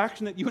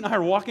dissatisfaction that you and I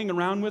are walking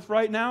around with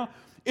right now?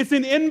 It's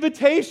an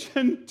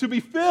invitation to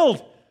be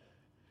filled.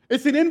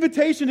 It's an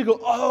invitation to go,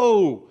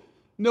 oh,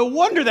 no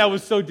wonder that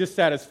was so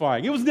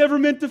dissatisfying. It was never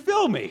meant to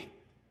fill me.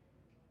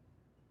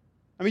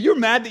 I mean, you're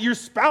mad that your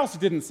spouse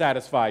didn't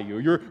satisfy you.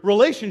 Your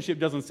relationship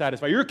doesn't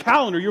satisfy you. Your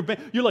calendar,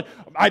 you're like,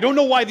 I don't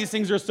know why these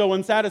things are so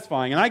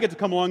unsatisfying. And I get to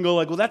come along and go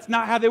like, well, that's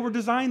not how they were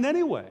designed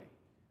anyway.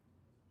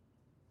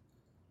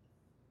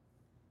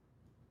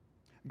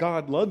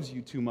 God loves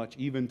you too much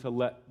even to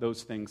let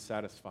those things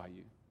satisfy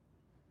you.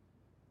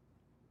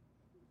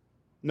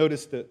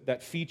 Notice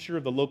that feature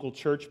of the local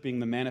church being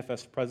the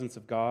manifest presence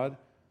of God,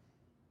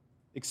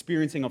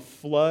 experiencing a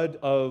flood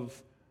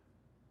of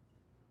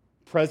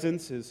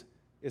presence is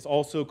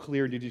also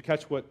clear. Did you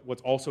catch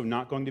what's also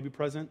not going to be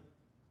present?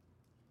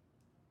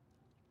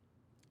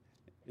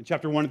 In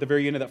chapter 1, at the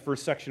very end of that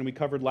first section we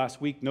covered last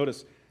week,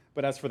 notice,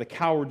 but as for the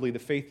cowardly, the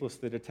faithless,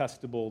 the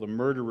detestable, the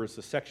murderers,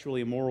 the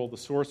sexually immoral, the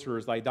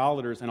sorcerers, the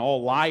idolaters, and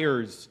all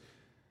liars,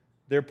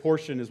 their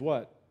portion is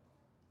what?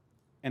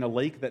 And a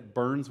lake that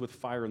burns with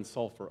fire and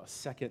sulfur, a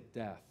second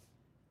death.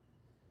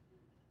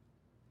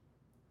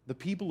 The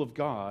people of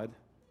God,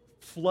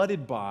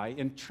 flooded by,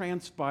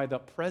 entranced by the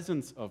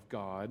presence of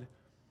God,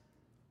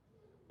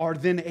 are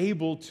then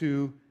able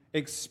to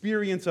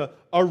experience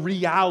a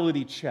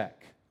reality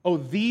check. Oh,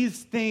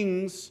 these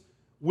things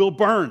will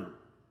burn.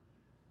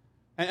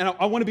 And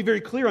I want to be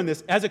very clear on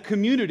this. As a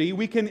community,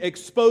 we can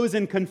expose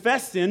and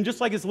confess sin,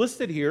 just like it's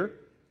listed here,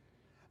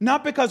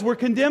 not because we're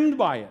condemned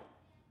by it.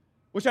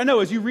 Which I know,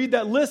 as you read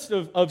that list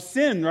of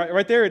sin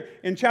right there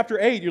in chapter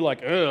 8, you're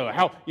like,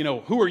 ugh,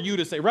 who are you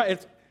to say,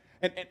 right?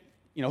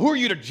 Who are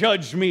you to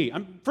judge me?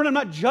 I'm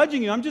not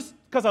judging you. I'm just,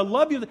 because I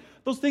love you,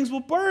 those things will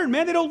burn.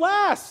 Man, they don't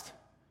last.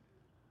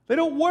 They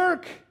don't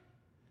work.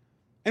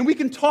 And we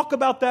can talk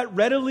about that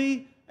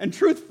readily and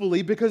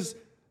truthfully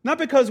not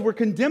because we're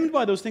condemned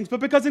by those things, but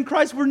because in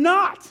Christ we're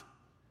not.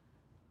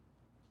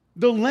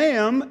 The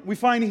Lamb, we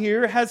find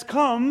here, has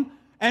come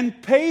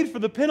and paid for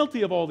the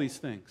penalty of all these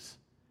things.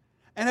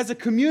 And as a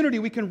community,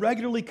 we can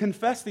regularly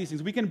confess these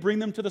things. We can bring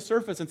them to the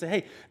surface and say,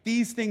 hey,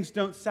 these things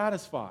don't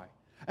satisfy.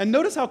 And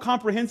notice how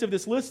comprehensive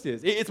this list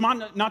is. It's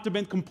not to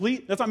be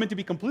complete. That's not meant to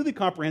be completely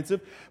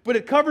comprehensive, but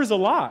it covers a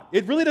lot.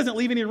 It really doesn't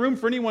leave any room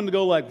for anyone to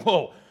go like,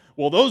 whoa,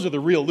 well, those are the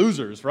real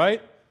losers,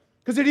 right?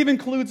 Because it even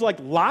includes like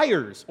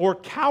liars or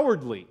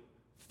cowardly,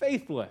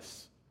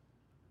 faithless.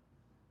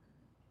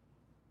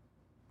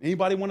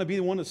 Anybody want to be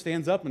the one that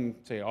stands up and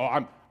say,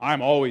 oh,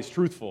 I'm always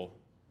truthful.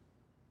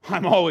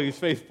 I'm always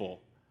faithful.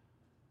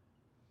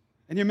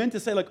 And you're meant to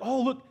say like,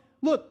 oh,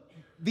 look,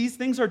 these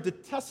things are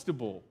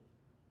detestable.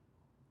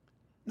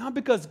 Not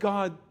because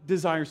God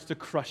desires to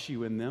crush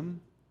you in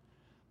them,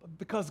 but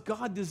because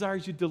God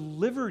desires to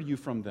deliver you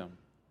from them.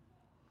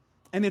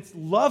 And it's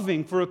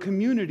loving for a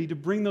community to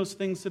bring those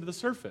things to the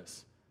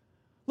surface.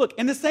 Look,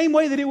 in the same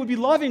way that it would be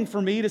loving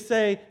for me to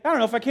say, I don't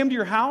know, if I came to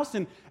your house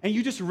and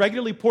you just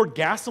regularly poured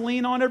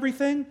gasoline on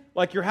everything,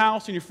 like your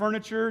house and your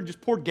furniture, and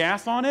just poured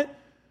gas on it,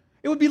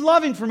 it would be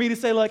loving for me to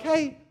say like,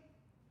 hey,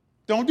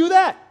 don't do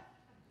that.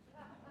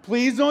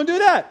 Please don't do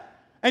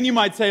that. And you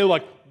might say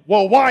like,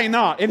 well, why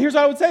not? And here's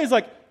what I would say is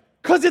like,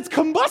 because it's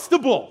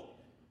combustible.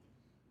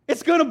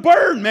 It's going to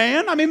burn,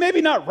 man. I mean,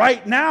 maybe not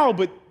right now,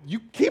 but you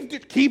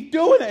keep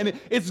doing it, and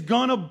it's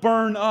going to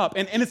burn up.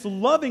 And it's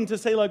loving to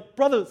say like,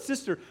 brother,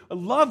 sister, I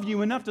love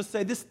you enough to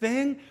say this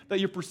thing that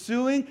you're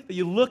pursuing, that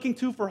you're looking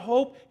to for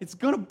hope, it's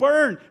going to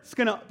burn. It's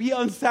going to be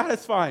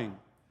unsatisfying.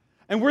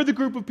 And we're the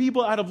group of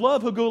people out of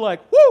love who go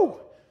like, whoo,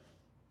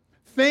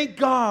 thank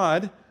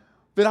God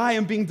that I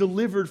am being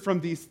delivered from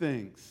these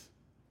things.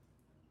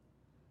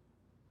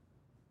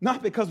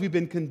 Not because we've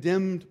been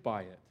condemned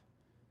by it.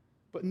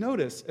 But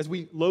notice, as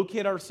we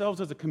locate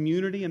ourselves as a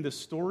community in this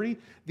story,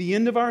 the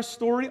end of our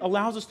story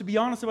allows us to be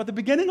honest about the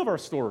beginning of our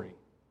story.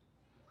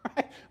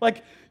 Right?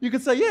 Like, you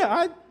could say,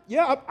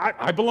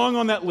 I belong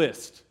on that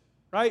list,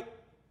 right?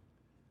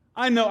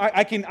 I know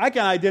I can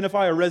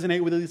identify or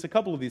resonate with at least a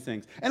couple of these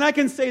things. And I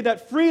can say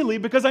that freely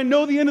because I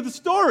know the end of the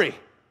story.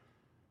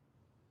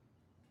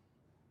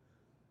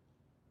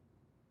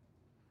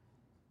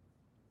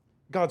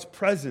 God's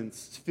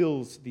presence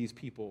fills these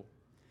people.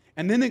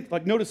 And then,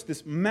 notice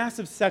this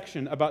massive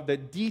section about the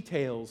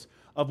details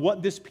of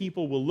what this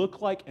people will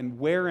look like and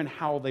where and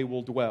how they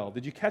will dwell.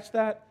 Did you catch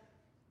that?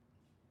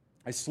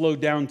 I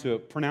slowed down to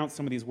pronounce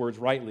some of these words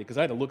rightly because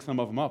I had to look some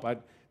of them up.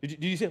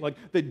 Did you see it? Like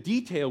the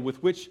detail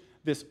with which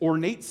this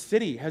ornate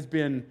city has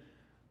been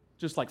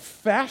just like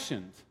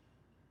fashioned.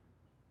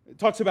 It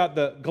talks about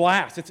the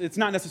glass. It's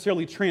not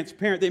necessarily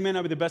transparent. They may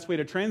not be the best way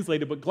to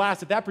translate it, but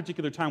glass at that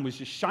particular time was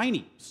just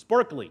shiny,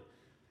 sparkly.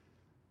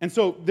 And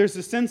so there's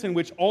a sense in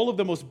which all of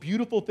the most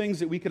beautiful things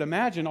that we could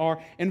imagine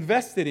are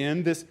invested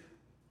in this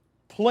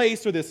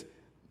place or this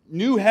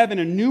new heaven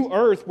and new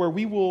earth where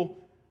we will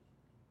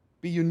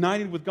be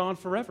united with God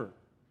forever.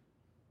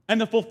 And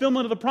the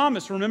fulfillment of the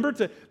promise, remember,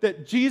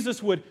 that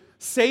Jesus would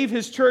save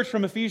his church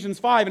from Ephesians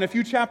 5. And a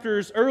few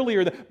chapters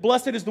earlier,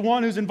 blessed is the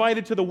one who's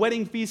invited to the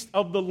wedding feast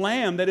of the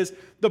Lamb. That is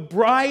the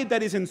bride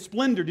that is in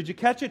splendor. Did you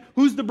catch it?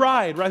 Who's the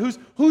bride, right?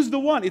 Who's the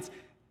one?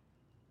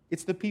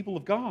 It's the people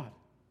of God.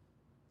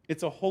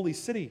 It's a holy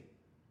city,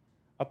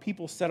 a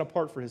people set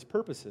apart for his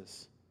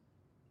purposes.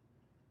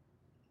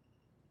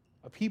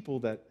 A people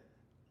that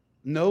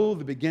know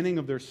the beginning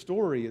of their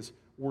story is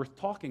worth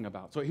talking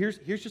about. So here's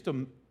just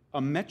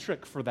a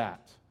metric for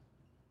that.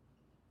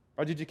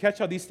 Or did you catch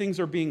how these things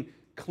are being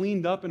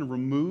cleaned up and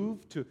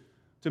removed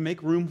to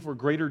make room for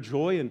greater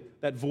joy and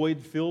that void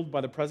filled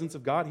by the presence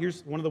of God?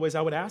 Here's one of the ways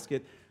I would ask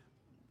it.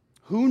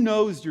 Who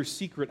knows your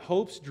secret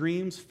hopes,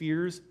 dreams,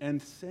 fears,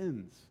 and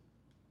sins?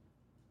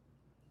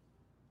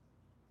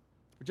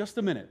 For just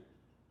a minute,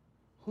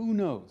 who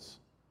knows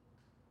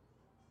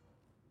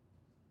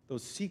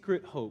those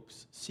secret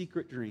hopes,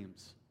 secret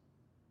dreams,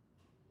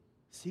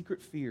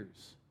 secret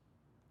fears,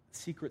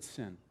 secret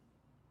sin?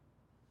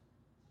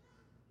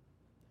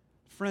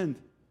 Friend,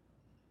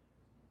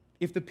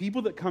 if the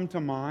people that come to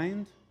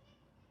mind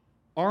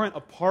aren't a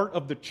part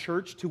of the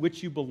church to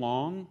which you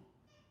belong,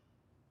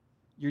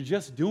 you're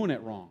just doing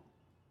it wrong.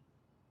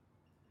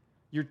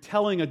 You're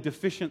telling a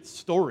deficient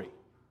story.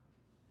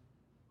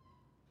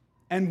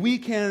 And we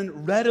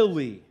can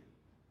readily,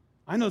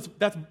 I know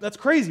that's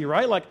crazy,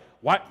 right? Like,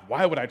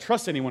 why would I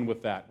trust anyone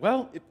with that?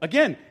 Well,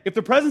 again, if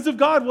the presence of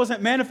God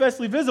wasn't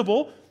manifestly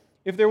visible,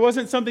 if there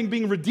wasn't something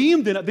being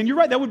redeemed in it, then you're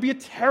right, that would be a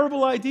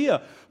terrible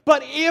idea.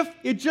 But if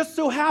it just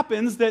so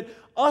happens that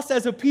us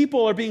as a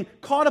people are being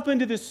caught up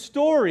into this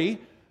story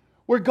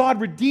where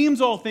God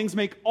redeems all things,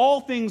 make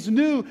all things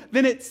new,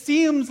 then it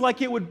seems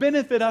like it would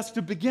benefit us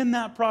to begin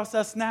that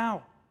process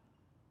now.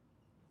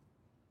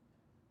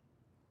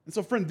 And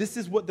so, friend, this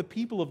is what the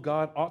people of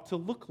God ought to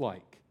look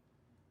like.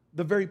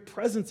 The very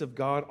presence of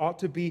God ought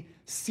to be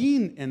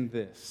seen in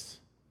this.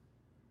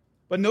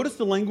 But notice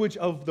the language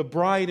of the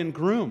bride and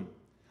groom.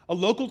 A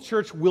local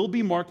church will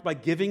be marked by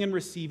giving and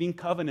receiving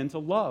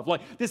covenantal love.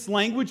 Like this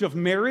language of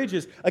marriage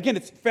is, again,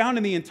 it's found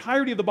in the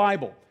entirety of the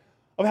Bible,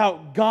 of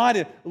how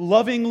God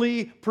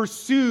lovingly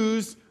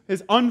pursues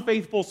his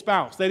unfaithful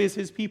spouse, that is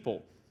his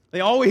people. They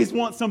always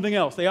want something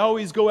else. They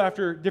always go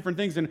after different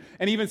things. And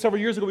even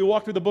several years ago, we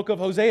walked through the book of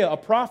Hosea, a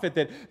prophet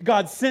that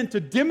God sent to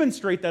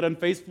demonstrate that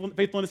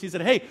unfaithfulness. He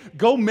said, hey,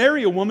 go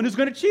marry a woman who's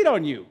going to cheat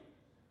on you.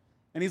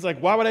 And he's like,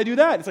 why would I do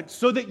that? It's like,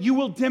 so that you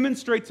will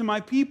demonstrate to my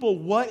people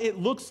what it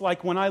looks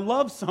like when I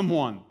love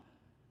someone.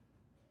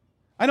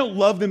 I don't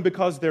love them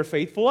because they're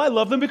faithful. I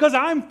love them because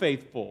I'm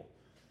faithful.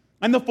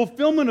 And the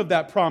fulfillment of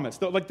that promise,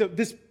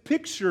 this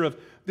picture of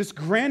this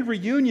grand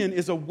reunion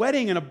is a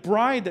wedding and a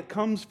bride that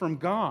comes from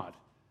God.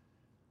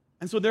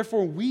 And so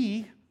therefore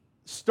we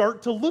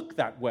start to look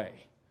that way.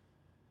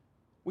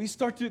 We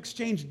start to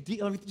exchange,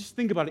 just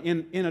think about it,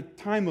 in a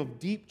time of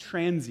deep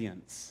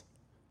transience,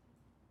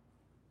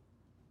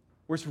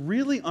 where it's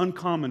really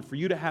uncommon for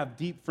you to have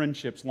deep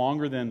friendships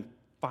longer than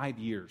 5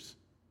 years.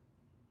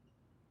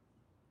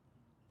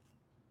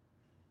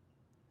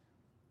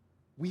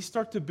 We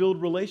start to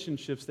build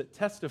relationships that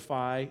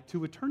testify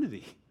to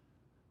eternity.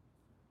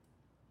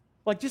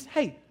 Like just,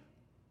 hey,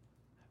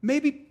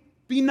 maybe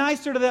be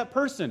nicer to that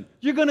person.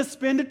 You're going to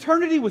spend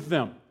eternity with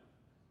them.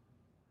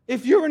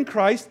 If you're in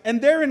Christ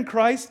and they're in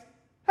Christ,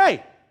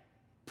 hey,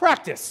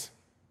 practice.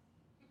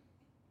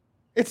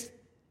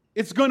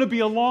 It's going to be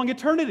a long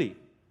eternity.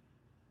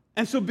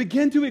 And so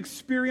begin to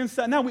experience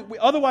that now. We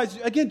otherwise,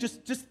 again,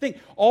 just think,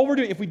 all we're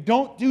doing, if we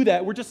don't do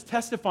that, we're just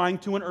testifying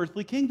to an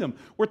earthly kingdom.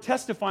 We're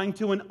testifying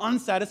to an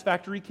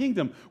unsatisfactory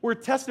kingdom. We're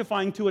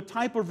testifying to a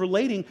type of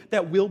relating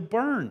that will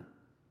burn.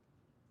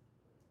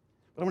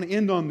 But I want to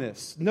end on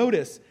this.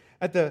 Notice,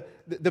 at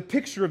the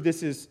picture of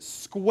this is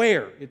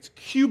square. It's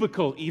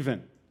cubical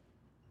even.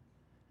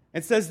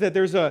 It says that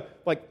there's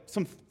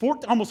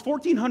almost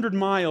 1,400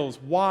 miles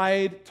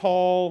wide,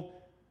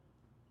 tall,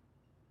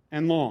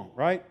 and long,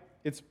 right?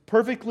 It's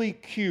perfectly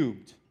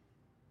cubed.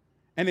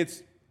 And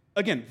it's,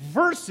 again,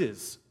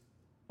 verses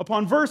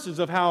upon verses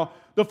of how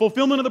the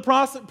fulfillment of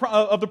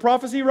the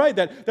prophecy, right?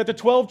 That the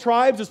 12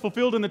 tribes is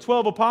fulfilled in the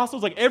 12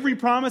 apostles. Like every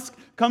promise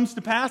comes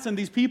to pass in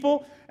these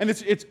people. And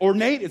it's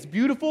ornate, it's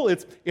beautiful,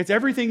 it's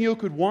everything you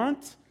could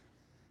want.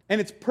 And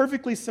it's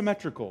perfectly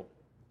symmetrical.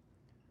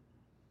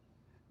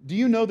 Do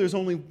you know there's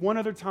only one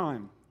other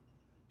time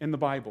in the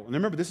Bible? And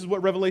remember, this is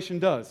what Revelation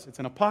does. It's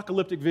an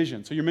apocalyptic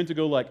vision. So you're meant to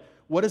go like,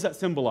 what does that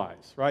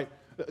symbolize, right?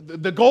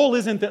 The goal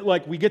isn't that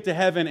like we get to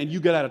heaven and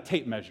you get out a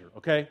tape measure,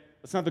 okay?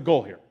 That's not the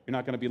goal here. You're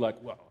not going to be like,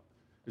 well,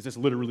 is this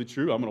literally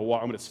true? I'm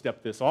going to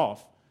step this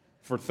off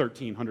for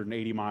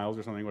 1,380 miles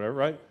or something, whatever,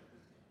 right?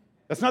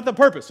 That's not the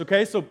purpose,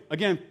 okay? So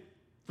again,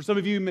 for some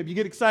of you, maybe you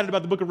get excited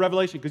about the book of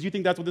Revelation because you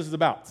think that's what this is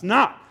about. It's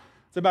not.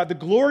 It's about the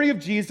glory of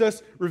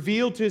Jesus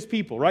revealed to his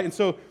people, right? And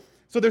so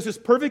there's this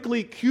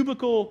perfectly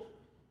cubical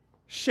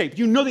shape.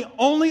 You know the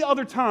only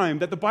other time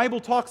that the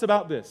Bible talks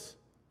about this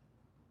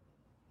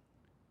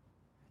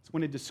is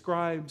when it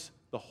describes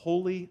the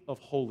Holy of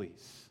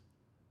Holies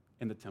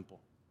in the temple.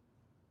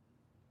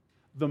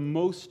 The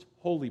most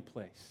holy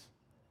place.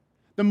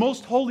 The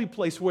most holy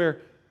place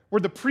where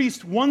the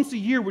priest once a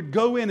year would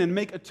go in and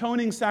make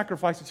atoning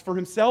sacrifices for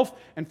himself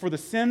and for the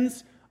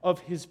sins of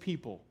his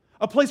people.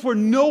 A place where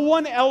no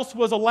one else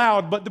was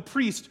allowed but the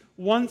priest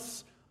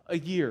once a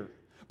year.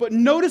 But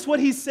notice what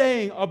he's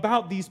saying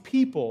about these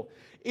people.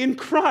 In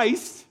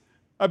Christ,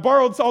 I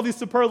borrowed all these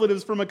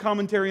superlatives from a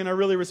commentary and I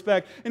really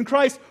respect. In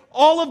Christ,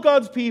 all of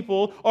God's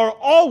people are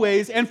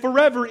always and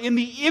forever in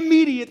the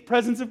immediate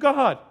presence of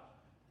God.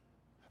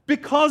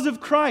 Because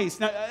of Christ.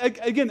 Now,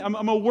 again,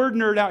 I'm a word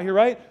nerd out here,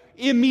 right?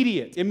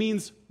 Immediate. It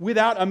means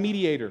without a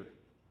mediator.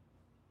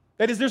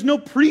 That is, there's no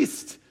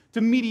priest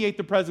to mediate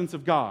the presence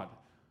of God.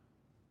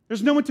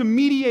 There's no one to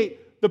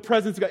mediate the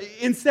presence of God.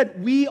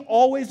 Instead, we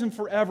always and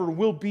forever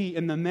will be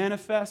in the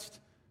manifest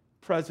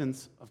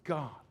presence of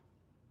God.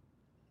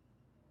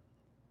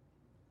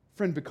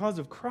 Friend, because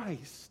of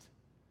Christ,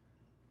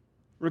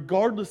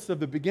 regardless of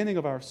the beginning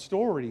of our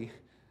story,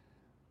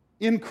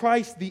 in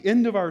Christ, the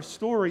end of our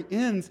story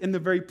ends in the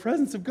very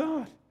presence of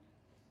God.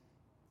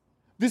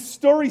 This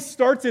story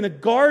starts in a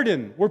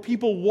garden where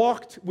people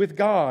walked with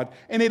God,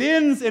 and it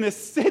ends in a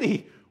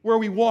city where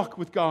we walk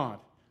with God.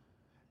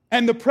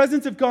 And the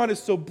presence of God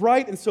is so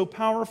bright and so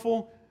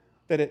powerful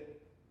that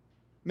it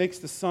makes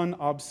the sun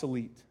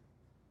obsolete.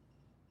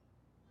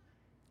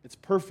 It's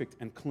perfect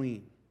and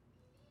clean.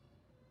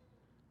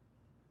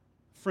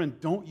 Friend,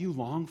 don't you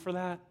long for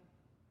that?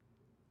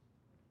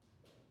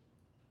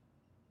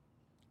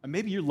 And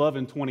maybe you're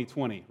loving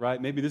 2020,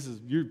 right? Maybe this is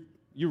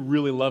you're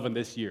really loving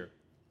this year.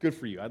 Good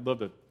for you. I'd love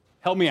to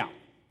help me out.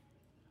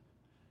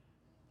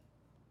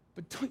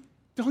 But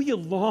don't you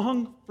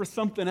long for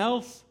something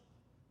else?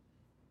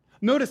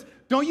 Notice,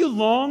 don't you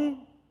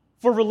long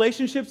for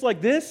relationships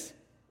like this?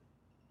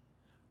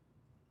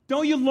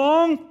 Don't you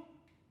long?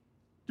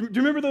 Do you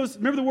remember those?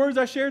 Remember the words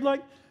I shared?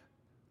 Like,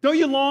 don't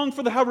you long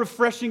for how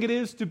refreshing it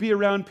is to be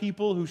around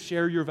people who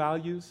share your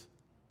values?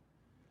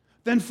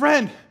 Then,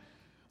 friend,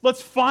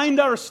 let's find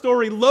our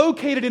story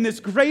located in this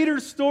greater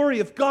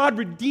story of God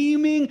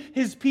redeeming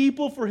His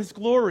people for His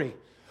glory.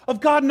 Of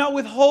God not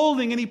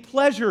withholding any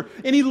pleasure,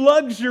 any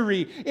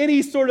luxury,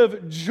 any sort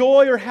of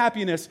joy or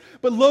happiness,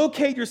 but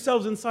locate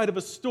yourselves inside of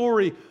a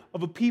story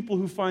of a people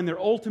who find their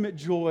ultimate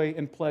joy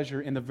and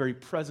pleasure in the very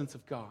presence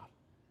of God.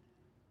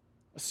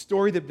 A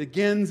story that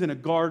begins in a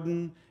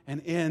garden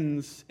and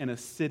ends in a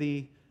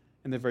city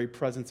in the very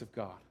presence of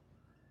God.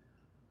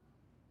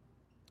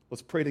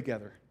 Let's pray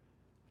together.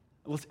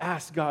 Let's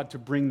ask God to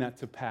bring that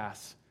to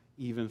pass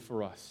even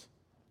for us.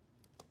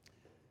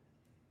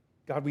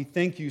 God, we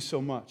thank you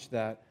so much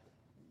that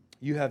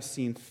you have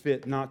seen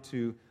fit not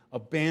to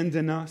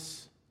abandon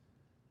us.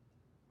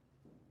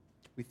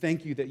 We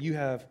thank you that you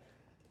have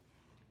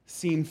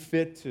seen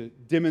fit to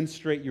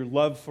demonstrate your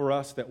love for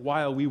us, that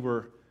while we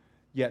were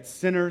yet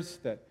sinners,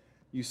 that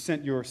you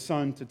sent your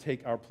Son to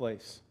take our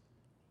place.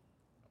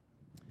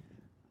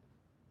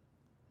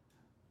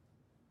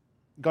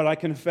 God, I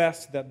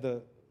confess that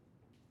the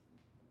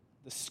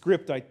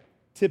script I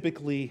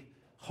typically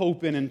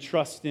hope in and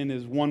trust in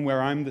is one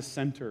where I'm the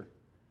center.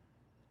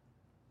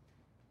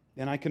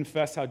 And I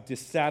confess how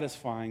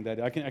dissatisfying that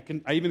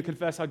is. I even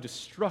confess how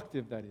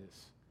destructive that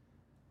is.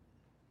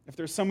 If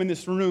there's some in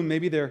this room,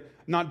 maybe they're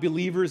not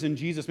believers in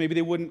Jesus, maybe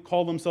they wouldn't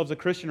call themselves a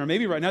Christian, or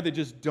maybe right now they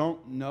just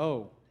don't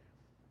know.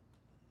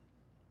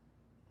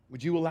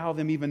 Would you allow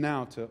them even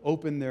now to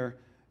open their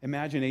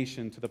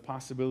imagination to the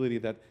possibility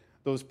that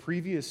those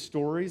previous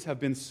stories have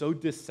been so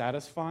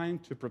dissatisfying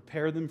to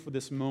prepare them for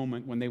this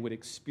moment when they would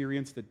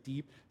experience the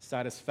deep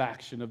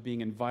satisfaction of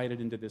being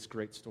invited into this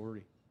great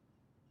story?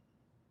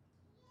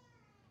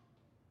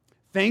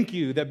 Thank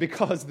you that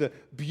because the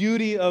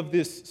beauty of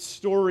this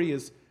story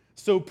is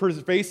so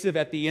pervasive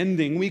at the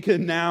ending, we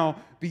can now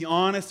be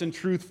honest and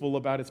truthful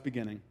about its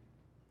beginning.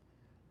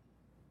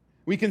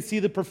 We can see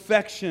the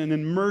perfection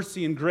and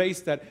mercy and grace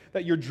that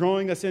you're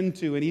drawing us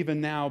into, and even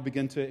now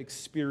begin to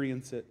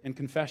experience it in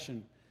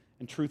confession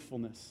and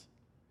truthfulness.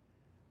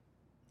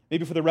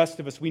 Maybe for the rest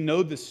of us, we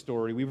know this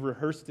story. We've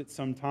rehearsed it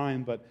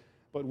sometime, but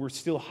we're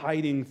still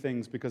hiding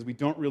things because we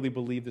don't really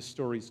believe this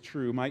story is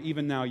true.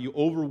 Even now, you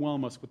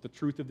overwhelm us with the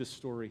truth of this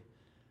story,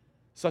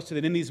 such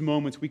that in these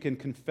moments we can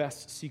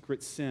confess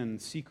secret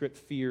sins, secret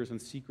fears,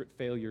 and secret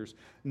failures,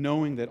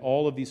 knowing that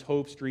all of these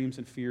hopes, dreams,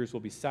 and fears will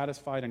be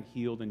satisfied and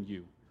healed in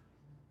you.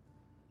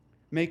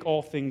 Make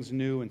all things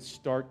new and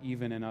start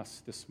even in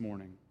us this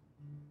morning.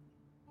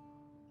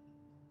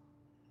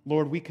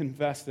 Lord, we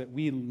confess that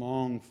we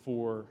long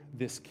for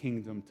this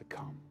kingdom to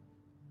come.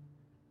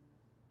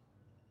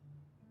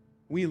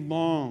 We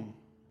long,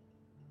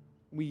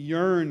 we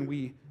yearn,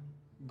 we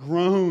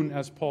groan,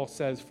 as Paul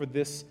says, for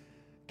this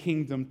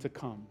kingdom to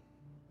come.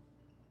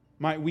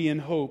 Might we in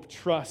hope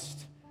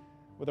trust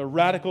with a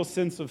radical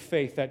sense of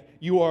faith that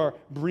you are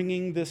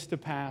bringing this to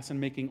pass and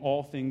making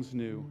all things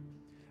new.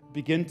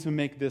 Begin to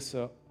make this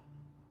a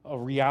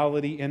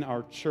reality in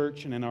our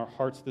church and in our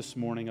hearts this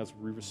morning as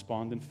we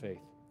respond in faith.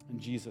 In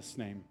Jesus'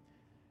 name,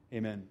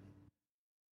 amen.